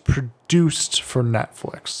 It's just produced for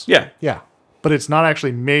Netflix. Yeah. But it's not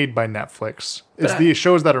actually made by Netflix. It's the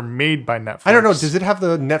shows that are made by Netflix. I don't know. Does it have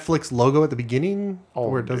the Netflix logo at the beginning? All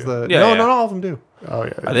of or them does do. the Yeah, No, yeah. not all of them do. Oh,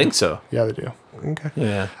 yeah. I think so. Yeah, they do. Okay.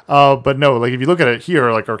 Yeah. But no, like if you look at it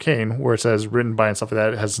here, like Arcane, where it says written by and stuff like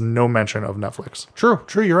that, it has no mention of Netflix. True,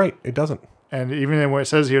 you're right. It doesn't. And even when it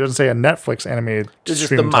says here, it doesn't say a Netflix animated It's just the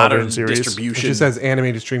streaming modern television series. It distribution. just says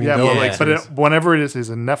animated streaming. Yeah, television but like, series. whenever it is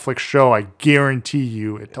a Netflix show, I guarantee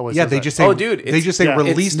you it always yeah, says they that. just say. Oh, dude, they it's- just say Yeah, it's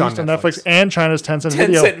released on released Netflix. and China's Tencent 10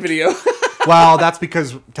 Video. cent video. Well, that's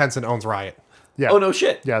because Tencent owns Riot. Yeah. Oh, no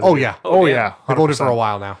shit. Yeah. Oh do. yeah. Oh damn. yeah. They've owned it for a 100%.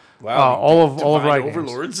 while now. Wow. all of Divine Riot games.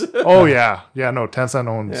 overlords. Oh yeah. Yeah. No, Tencent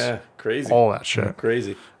owns Yeah, crazy. all that shit.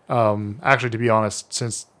 Crazy. Actually, to be honest,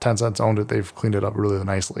 since Tencent's owned it, they've cleaned it up really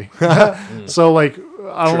nicely. So, like,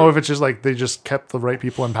 I don't know if it's just like they just kept the right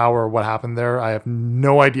people in power or what happened there. I have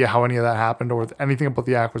no idea how any of that happened or anything about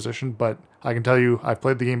the acquisition, but I can tell you I've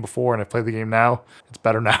played the game before and I've played the game now. It's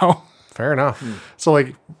better now. Fair enough. So,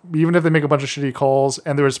 like, even if they make a bunch of shitty calls,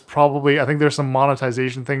 and there was probably, I think there's some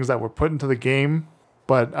monetization things that were put into the game,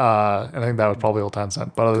 but I think that was probably all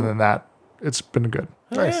Tencent. But other than that, it's been good.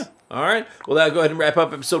 Nice. Yeah. All right. Well, that'll go ahead and wrap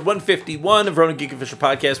up episode 151 of Ronan Geek and Fisher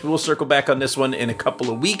Podcast. We will circle back on this one in a couple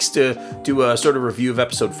of weeks to do a sort of review of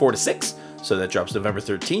episode 4 to 6. So that drops November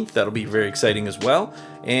 13th. That'll be very exciting as well.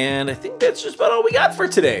 And I think that's just about all we got for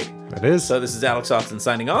today. It is. So this is Alex Austin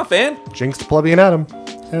signing off. And Jinx to Plebeian Adam.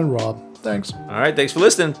 And Rob, thanks. all right. Thanks for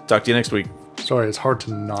listening. Talk to you next week. Sorry, it's hard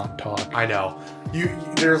to not talk. I know.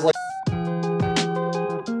 There's like.